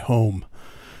found my home.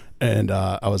 And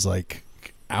I was like,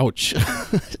 ouch.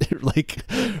 It like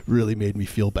really made me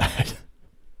feel bad.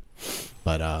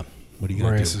 But what are you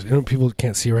going to do? People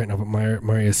can't see right now, but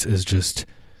Marius is just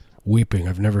weeping.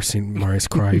 I've never seen Marius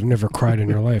cry. You've never cried in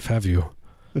your life, have you?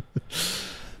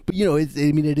 But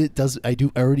it does. I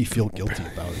already feel guilty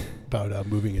about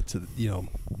moving it to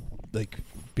like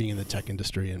being in the tech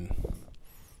industry and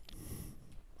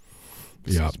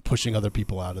pushing other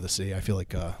people out of the city. I feel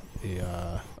like a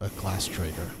class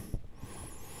traitor.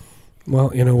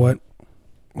 Well, you know what?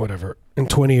 Whatever. In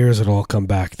 20 years, it'll all come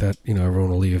back that,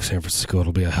 everyone will leave San Francisco.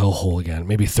 It'll be a hellhole again.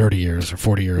 Maybe 30 years or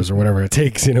 40 years or whatever it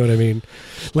takes. You know what I mean?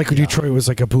 Like when Detroit was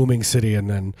like a booming city, and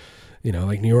then,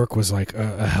 like New York was like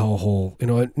a hellhole.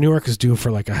 New York is due for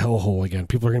like a hellhole again.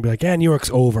 People are going to be like, yeah, New York's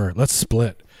over. Let's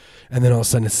split. And then all of a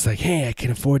sudden it's like, hey, I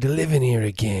can afford to live in here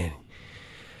again.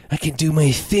 I can do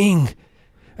my thing.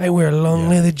 I wear a long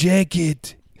leather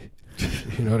jacket.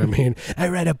 You know what I mean? I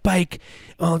ride a bike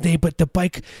all day, but the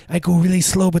bike, I go really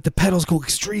slow, but the pedals go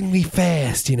extremely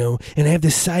fast, and I have the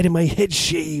side of my head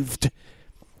shaved.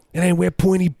 And I wear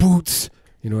pointy boots.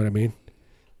 You know what I mean?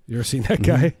 You ever seen that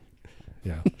guy?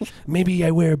 Yeah. Maybe I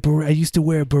wear a beret. I used to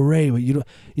wear a beret, but you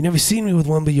never seen me with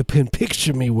one, but you can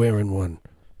picture me wearing one.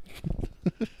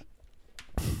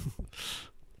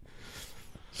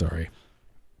 Sorry.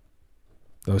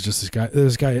 That was just this guy.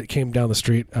 This guy that came down the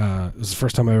street. It was the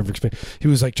first time I ever experienced. He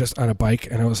was like just on a bike,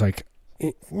 and I was like,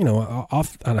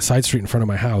 off on a side street in front of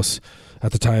my house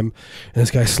at the time. And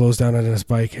this guy slows down on his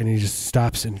bike, and he just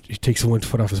stops and he takes one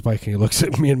foot off his bike, and he looks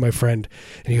at me and my friend,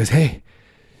 and he goes, "Hey,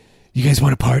 you guys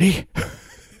want to party?"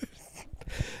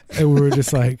 And we were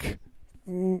just like,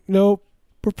 "Nope,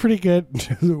 we're pretty good."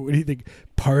 What do you think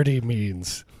party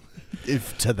means?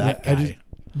 If to that guy.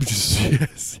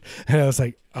 Yes. And I was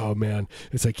like, oh man,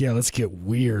 it's like, yeah, let's get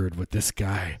weird with this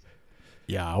guy.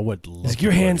 Yeah, I would love to.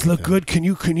 Your hands look good. Can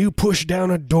you push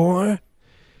down a door?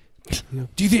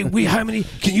 Do you think how many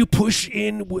can you push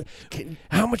in?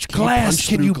 How much glass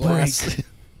can you break?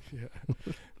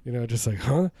 Yeah. Just like,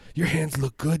 huh? Your hands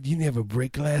look good. You never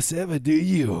break glass ever, do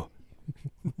you?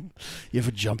 You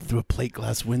ever jump through a plate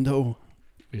glass window?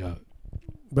 Yeah.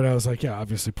 But I was like, yeah,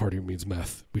 obviously party means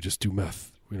meth. We just do meth.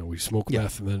 We smoke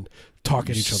meth and then talk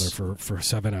at each other for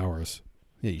 7 hours.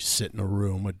 Yeah, you sit in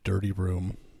a dirty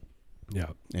room. Yeah.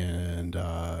 And,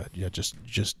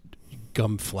 just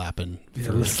gum flapping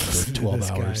for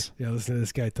 12 hours. Guy. Yeah, listen to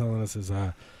this guy telling us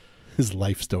his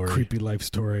life story. Creepy life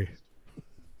story.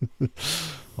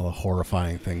 All the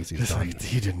horrifying things he's done. Like,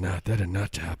 that did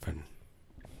not happen.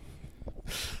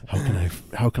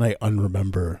 How can I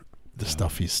unremember the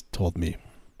stuff he's told me?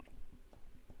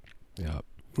 Yeah.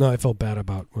 No, I felt bad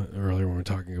about earlier when we were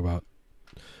talking about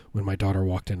when my daughter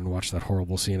walked in and watched that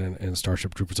horrible scene in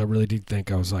Starship Troopers. I really did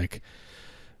think, I was like,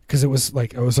 because it was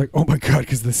like, I was like, oh my God,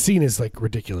 because the scene is like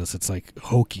ridiculous. It's like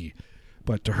hokey.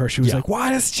 But to her, she was like,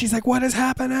 she's like, what is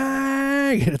happening?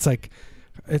 And it's like,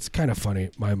 it's kind of funny,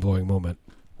 mind-blowing moment.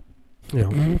 You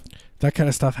know, that kind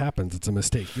of stuff happens. It's a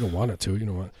mistake. You don't want it to, you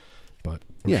know what? But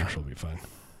I'm sure she'll be fine.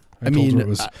 I told her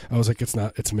I was like,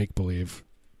 it's make-believe.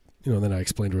 You know, and then I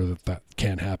explained to her that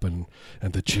can't happen,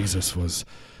 and that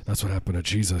that's what happened to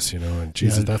Jesus, you know, and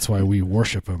Jesus, that's why we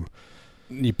worship him.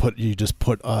 You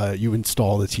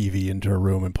install the TV into her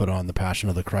room and put on the Passion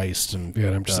of the Christ, and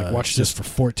and I'm just like, watch this for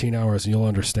 14 hours and you'll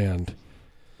understand.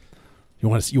 You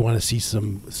want to see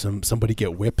somebody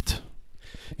get whipped?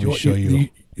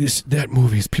 That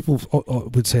movie. People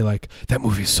would say like, that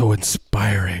movie is so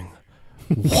inspiring.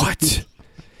 What?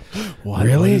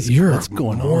 Really? What's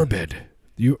going morbid.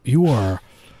 On?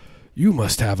 You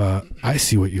must have I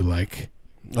see what you like.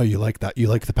 Oh, you like that? You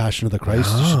like the Passion of the Christ?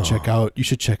 Oh. You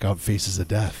should check out Faces of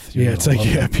Death. It's like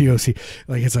POC.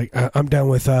 Like it's like I'm down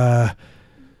with BDCM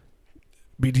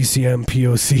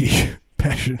POC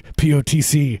Passion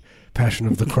POTC Passion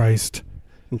of the Christ.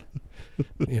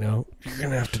 You know, you're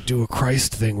gonna have to do a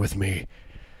Christ thing with me.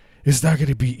 It's not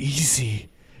gonna be easy.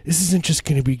 This isn't just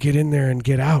gonna be get in there and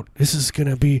get out. This is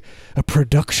gonna be a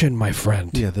production, my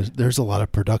friend. Yeah, there's a lot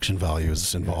of production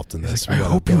values involved in this. Like, I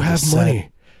hope you have money.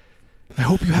 I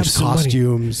hope you have some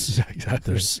costumes. Money.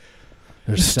 Exactly. There's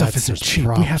this stuff isn't cheap.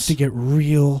 Props. We have to get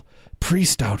real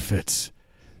priest outfits.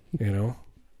 You know,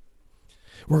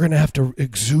 we're gonna have to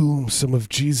exhume some of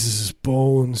Jesus'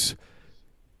 bones.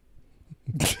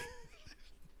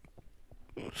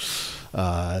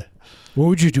 What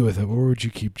would you do with it? Where would you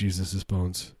keep Jesus'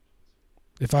 bones?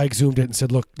 If I exhumed it and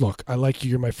said, "Look, I like you.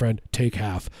 You're my friend. Take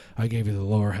half. I gave you the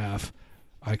lower half.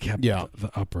 I kept the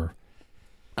upper."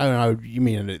 I don't know. You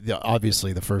mean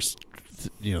obviously the first,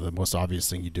 the most obvious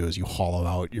thing you do is you hollow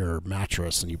out your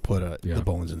mattress and you put the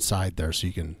bones inside there so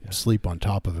you can sleep on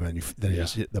top of them, and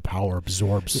the power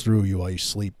absorbs through you while you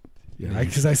sleep. Yeah,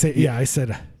 because I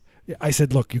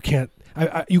said, look, you can't.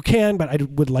 You can, but I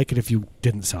would like it if you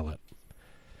didn't sell it.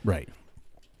 Right.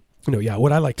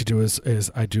 What I like to do is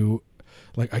I do,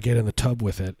 like, I get in the tub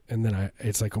with it, and then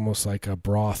it's like almost like a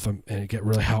broth, and I get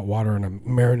really hot water, and I'm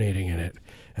marinating in it,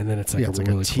 and then it's like it's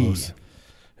really tea. Close.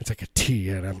 It's like a tea,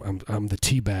 and I'm the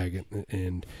tea bag,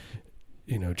 and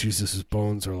Jesus'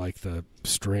 bones are like the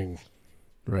string.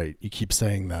 Right. You keep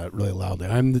saying that really loudly.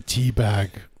 I'm the tea bag.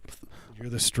 You're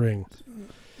the string.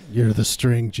 You're the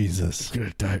string, Jesus. We're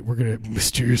gonna die. We're gonna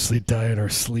mysteriously die in our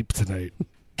sleep tonight.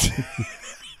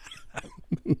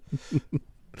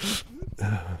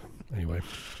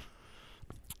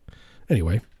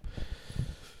 Anyway,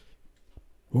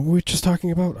 what were we just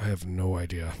talking about? I have no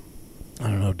idea. I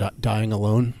don't know. Dying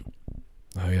alone.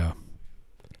 Oh yeah.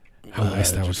 How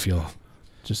nice that would feel.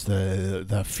 Just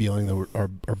that feeling that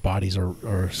our bodies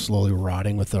are slowly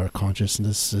rotting, with our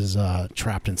consciousness is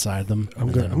trapped inside them.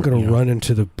 I'm gonna run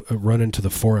into the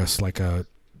forest like a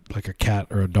cat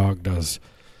or a dog does.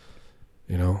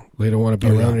 They don't want to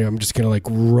be around me. I'm just gonna like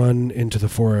run into the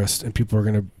forest, and people are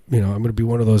gonna, I'm gonna be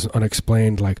one of those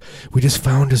unexplained, like, we just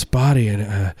found his body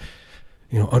and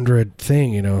under a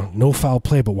thing, no foul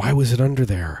play, but why was it under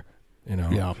there?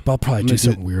 But I'll probably do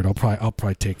something weird.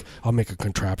 I'll make a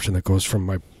contraption that goes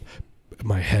from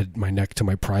my head, my neck to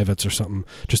my privates or something,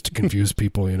 just to confuse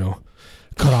people.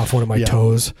 Cut off one of my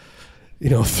toes,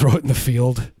 throw it in the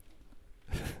field.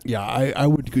 Yeah, I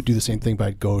would do the same thing, but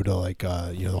I'd go to like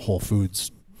the Whole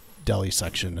Foods deli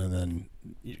section, and then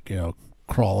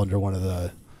crawl under one of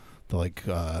the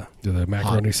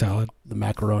macaroni salad, the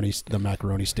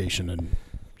macaroni station, and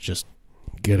just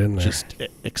get in there, just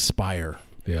expire.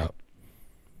 Yeah.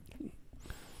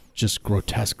 Just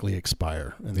grotesquely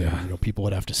expire, and then people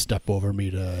would have to step over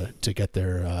me to get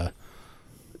their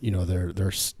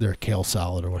their kale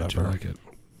salad or whatever.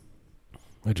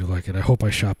 I do like it. I hope I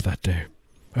shop that day.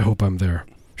 I hope I'm there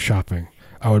shopping.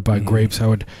 I would buy grapes. I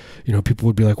would, people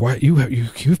would be like, "Why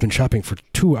you've been shopping for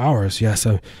 2 hours?" Yes,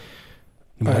 I'm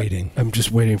waiting. I'm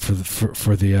just waiting for the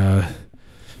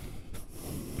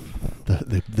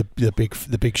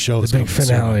big show, the big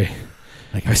finale.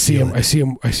 I see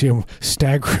him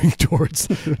staggering towards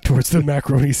the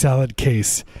macaroni salad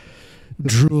case,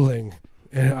 drooling,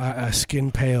 and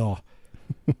skin pale.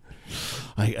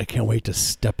 I can't wait to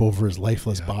step over his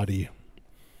lifeless body.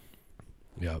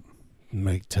 Yep.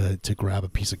 To grab a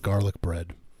piece of garlic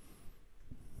bread,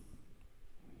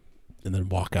 and then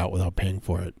walk out without paying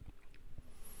for it.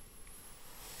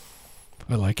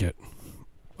 I like it.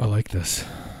 I like this.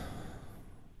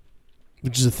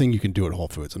 Which is a thing you can do at Whole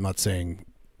Foods. I'm not saying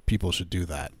people should do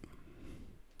that.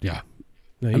 Yeah.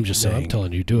 I'm just saying. I'm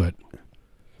telling you, do it.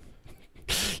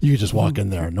 You could just walk in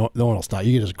there. No one will stop.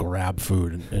 You can just grab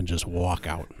food and just walk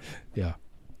out. Yeah.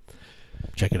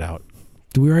 Check it out.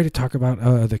 Did we already talk about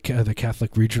the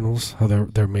Catholic regionals? How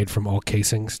they're made from all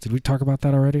casings? Did we talk about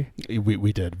that already?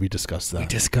 We did. We discussed that. We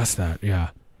discussed that. Yeah.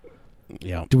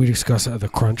 Yeah. Did we discuss the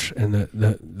crunch and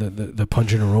the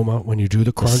pungent aroma when you do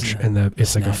the crunch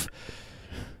it's like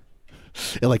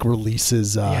it like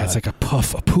releases. It's like a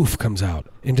poof comes out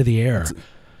into the air.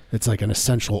 It's like an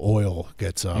essential oil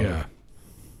gets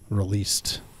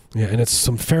released. Yeah, and it's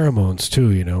some pheromones too,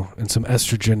 and some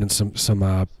estrogen and some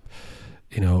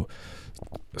the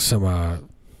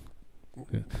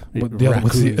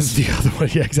other one,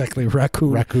 yeah, exactly.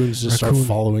 Raccoons just start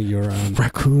following you around.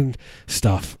 Raccoon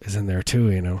stuff is in there too,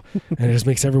 and it just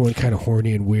makes everyone kind of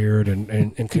horny and weird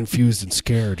and confused and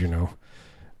scared, and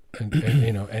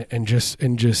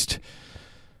just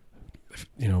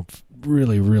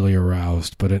really, really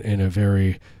aroused, but in a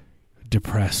very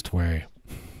depressed way.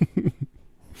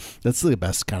 That's the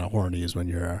best kind of horny is when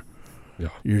you're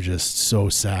just so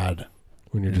sad.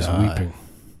 When you're just weeping.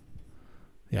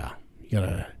 Yeah. You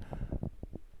gotta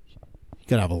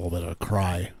have a little bit of a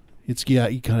cry. You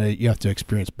have to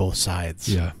experience both sides.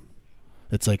 Yeah.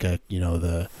 It's like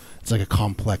it's like a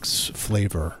complex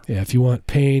flavor. Yeah, if you want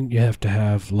pain, you have to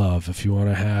have love. If you want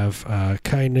to have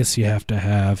kindness, you have to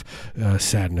have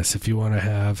sadness. If you want to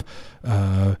have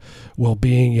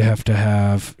well-being, you have to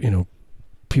have,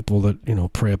 people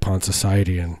that, prey upon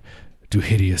society and do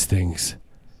hideous things.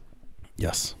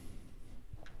 Yes.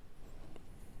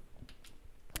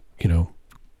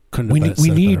 We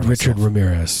need Richard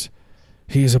Ramirez.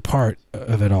 He is a part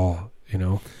of it all,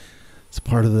 It's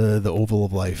part of the oval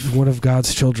of life. One of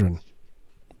God's children.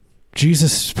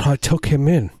 Jesus probably took him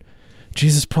in.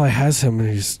 Jesus probably has him in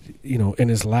his, in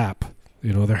his lap.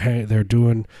 They're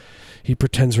doing. He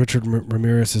pretends Richard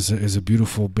Ramirez is a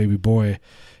beautiful baby boy,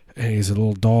 and he's a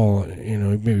little doll.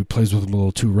 Maybe plays with him a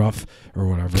little too rough or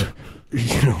whatever.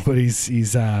 But he's he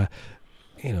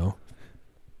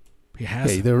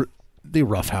has. Hey, they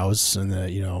roughhouse, and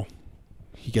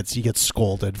he gets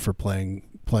scolded for playing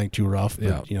too rough.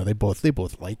 But they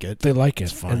both like it. They like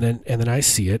it, and then I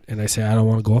see it, and I say I don't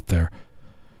want to go up there.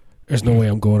 There's no way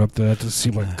I'm going up there. That doesn't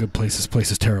seem like a good place. This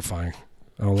place is terrifying.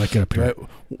 I don't like it up here.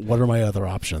 What are my other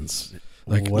options?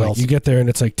 Like you get there, and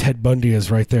it's like Ted Bundy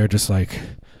is right there, just like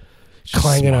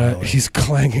clanging he's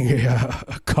clanging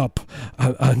a cup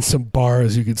on some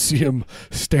bars. You can see him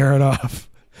staring off.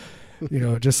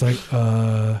 Just like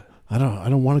I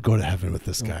don't want to go to heaven with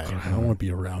this guy. I don't want to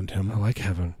be around him. I like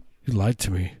heaven. You lied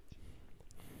to me.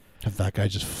 Have that guy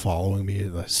just following me,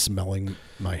 smelling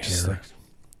my hair.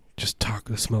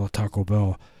 The smell of Taco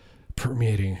Bell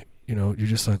permeating. You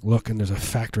just like look, and there's a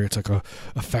factory. It's like a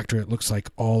factory that looks like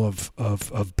all of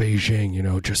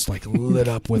Beijing. Just like lit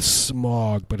up with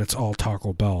smog, but it's all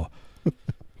Taco Bell.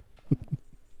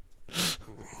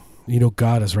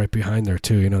 God is right behind there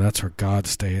too. That's where God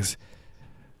stays.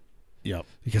 Yep.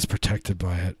 He gets protected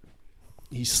by it.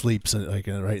 He sleeps right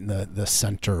in the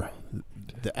center,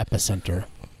 the epicenter.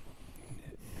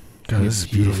 God, this is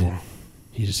beautiful.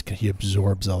 He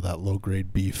absorbs all that low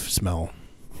grade beef smell.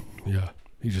 Yeah.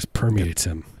 He just permeates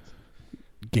him.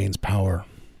 Gains power.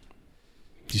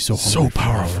 He's so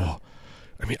powerful. Power.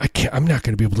 I mean, I'm not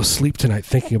going to be able to sleep tonight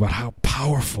thinking about how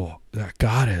powerful that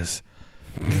God is.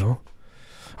 I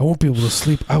won't be able to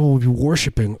sleep. I will be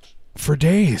worshiping for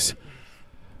days.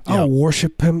 I'll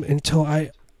worship him until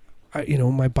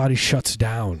my body shuts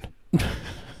down.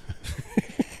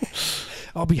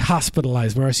 I'll be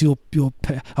hospitalized, Morris. I'll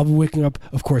be waking up,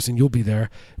 of course, and you'll be there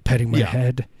petting my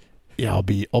head. Yeah, I'll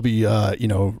be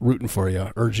rooting for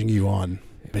you, urging you on,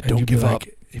 but don't give up.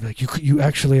 You'd be like, you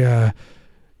actually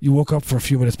you woke up for a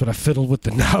few minutes, but I fiddled with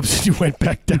the knobs and you went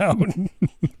back down.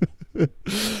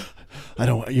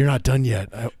 You're not done yet.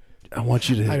 I want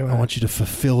you to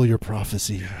fulfill your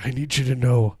prophecy. I need you to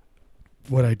know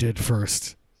what I did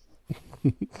first.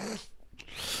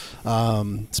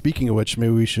 Speaking of which,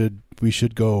 maybe we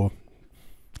should go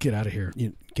get out of here.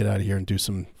 Get out of here and do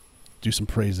some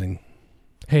praising.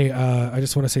 Hey, I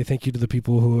just want to say thank you to the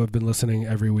people who have been listening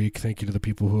every week. Thank you to the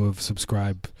people who have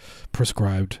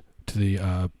prescribed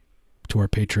to to our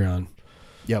Patreon.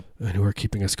 Yep. And who are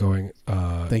keeping us going.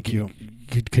 Thank you. You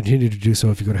could continue to do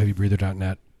so if you go to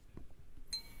heavybreather.net.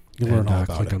 You'll learn all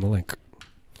about click it. on the link.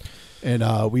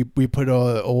 And we put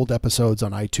old episodes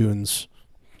on iTunes.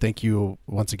 Thank you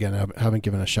once again. I haven't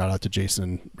given a shout out to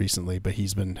Jason recently, but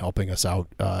he's been helping us out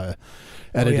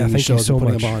editing the shows and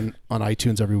putting them on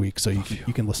iTunes every week. So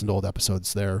you can listen to old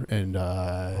episodes there, and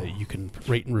you can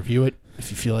rate and review it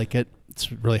if you feel like it.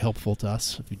 It's really helpful to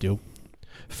us if you do.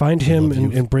 Find him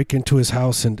and break into his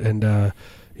house and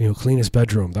clean his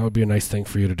bedroom. That would be a nice thing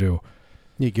for you to do.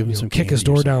 Yeah, give him some kick his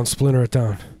door down, splinter it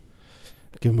down.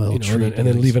 Give him a little treat. And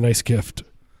then leave a nice gift.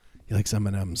 He likes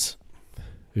M&Ms.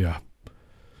 Yeah.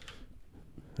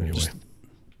 Anyway.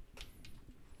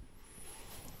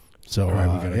 So, all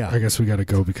right, I guess we got to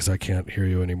go because I can't hear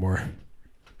you anymore.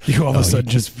 You all of a sudden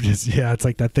just it's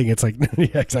like that thing. It's like,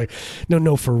 yeah, exactly.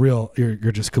 No, for real. You're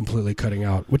just completely cutting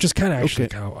out, which is kind of actually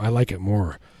how I like it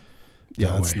more.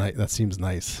 Yeah, that's nice. That seems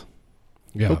nice.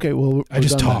 Yeah. Okay. Well, I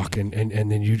just talk and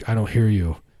then I don't hear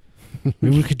you.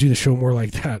 Maybe we could do the show more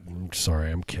like that. I'm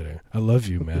sorry, I'm kidding. I love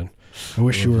you, man. I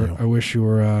wish you were. I wish you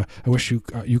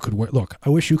could wear. Look, I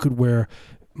wish you could wear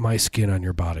my skin on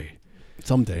your body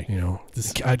someday.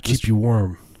 I'd keep you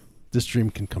warm. This dream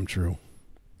can come true.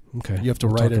 Okay. You have to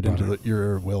write it into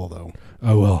your will, though.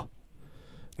 I will.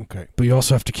 Okay. But you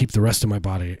also have to keep the rest of my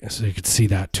body so you could see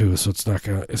that too. So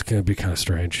it's gonna be kind of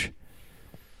strange.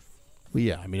 Well,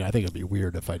 yeah. I mean, I think it'd be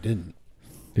weird if I didn't.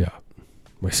 Yeah.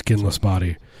 My skinless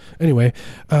body. Anyway,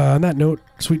 on that note,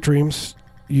 sweet dreams.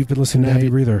 You've been listening to Heavy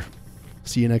Breather.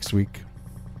 See you next week.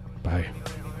 Bye.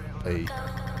 Bye.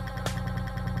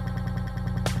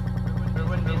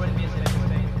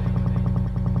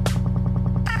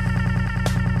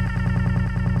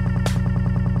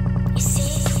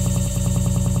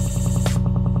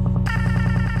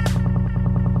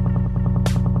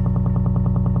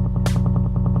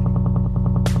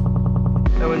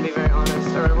 That wouldn't be very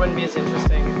honest, or it wouldn't be as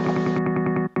interesting.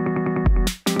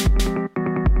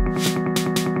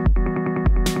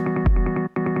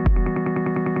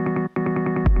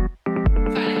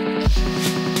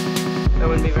 That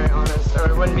wouldn't be very honest, or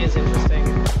it wouldn't be as interesting.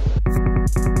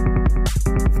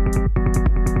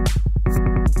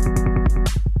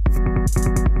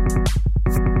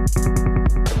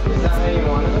 Is that how you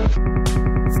wanted it?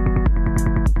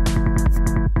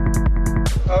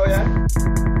 Oh yeah?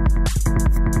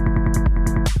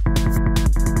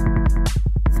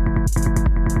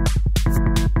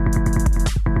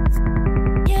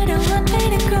 You don't want me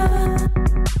to go.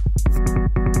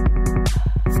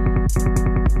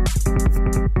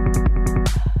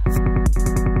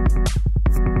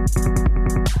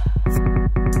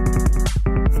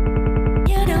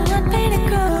 You don't want me to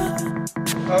go.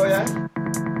 Oh yeah?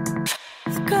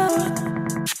 Go.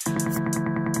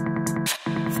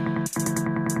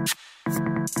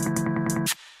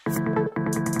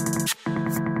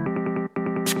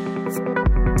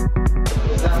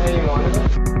 Is that how you wanted it?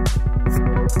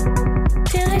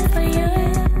 Do it for you.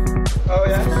 Oh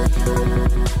yeah?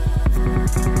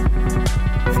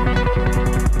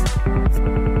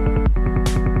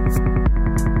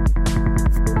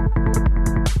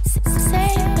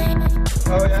 Save me.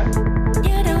 Oh yeah?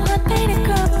 You don't want me to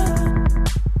go.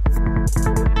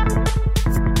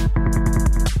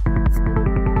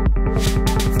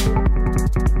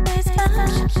 There's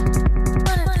much,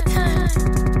 one at a time.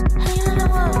 Hanging on the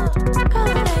wall, go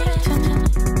away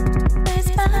tonight. There's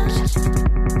much,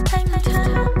 take my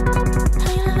time.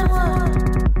 Hanging on the wall.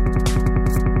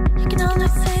 You can only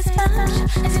say as much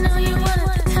as you know you want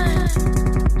at the time.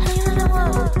 Hanging on the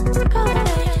wall, go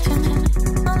away tonight.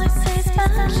 Only say as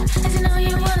much as you know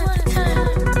you want at the time.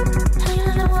 Hanging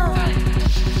on the wall.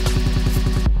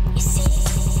 You see.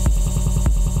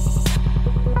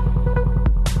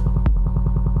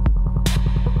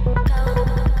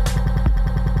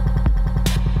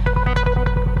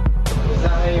 Is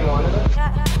that how you wanted it?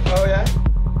 Oh yeah?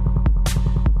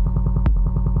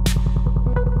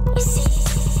 You see.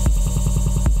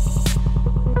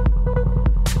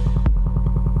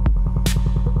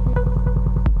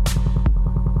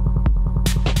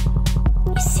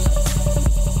 You see.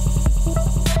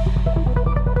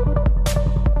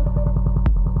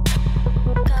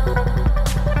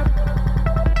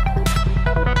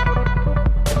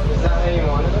 Is that how you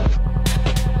wanted it?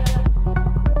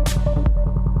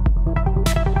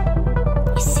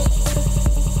 You see.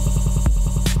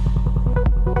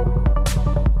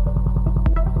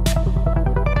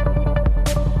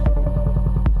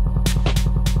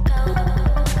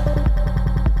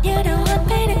 You don't want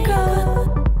me to go.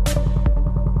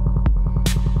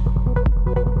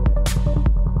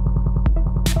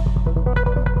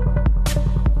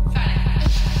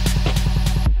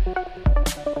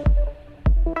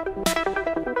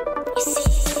 You see.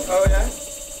 Oh yeah?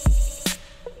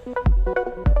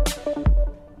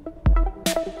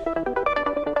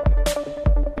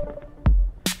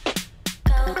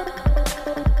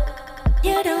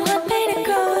 You don't want me to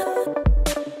go.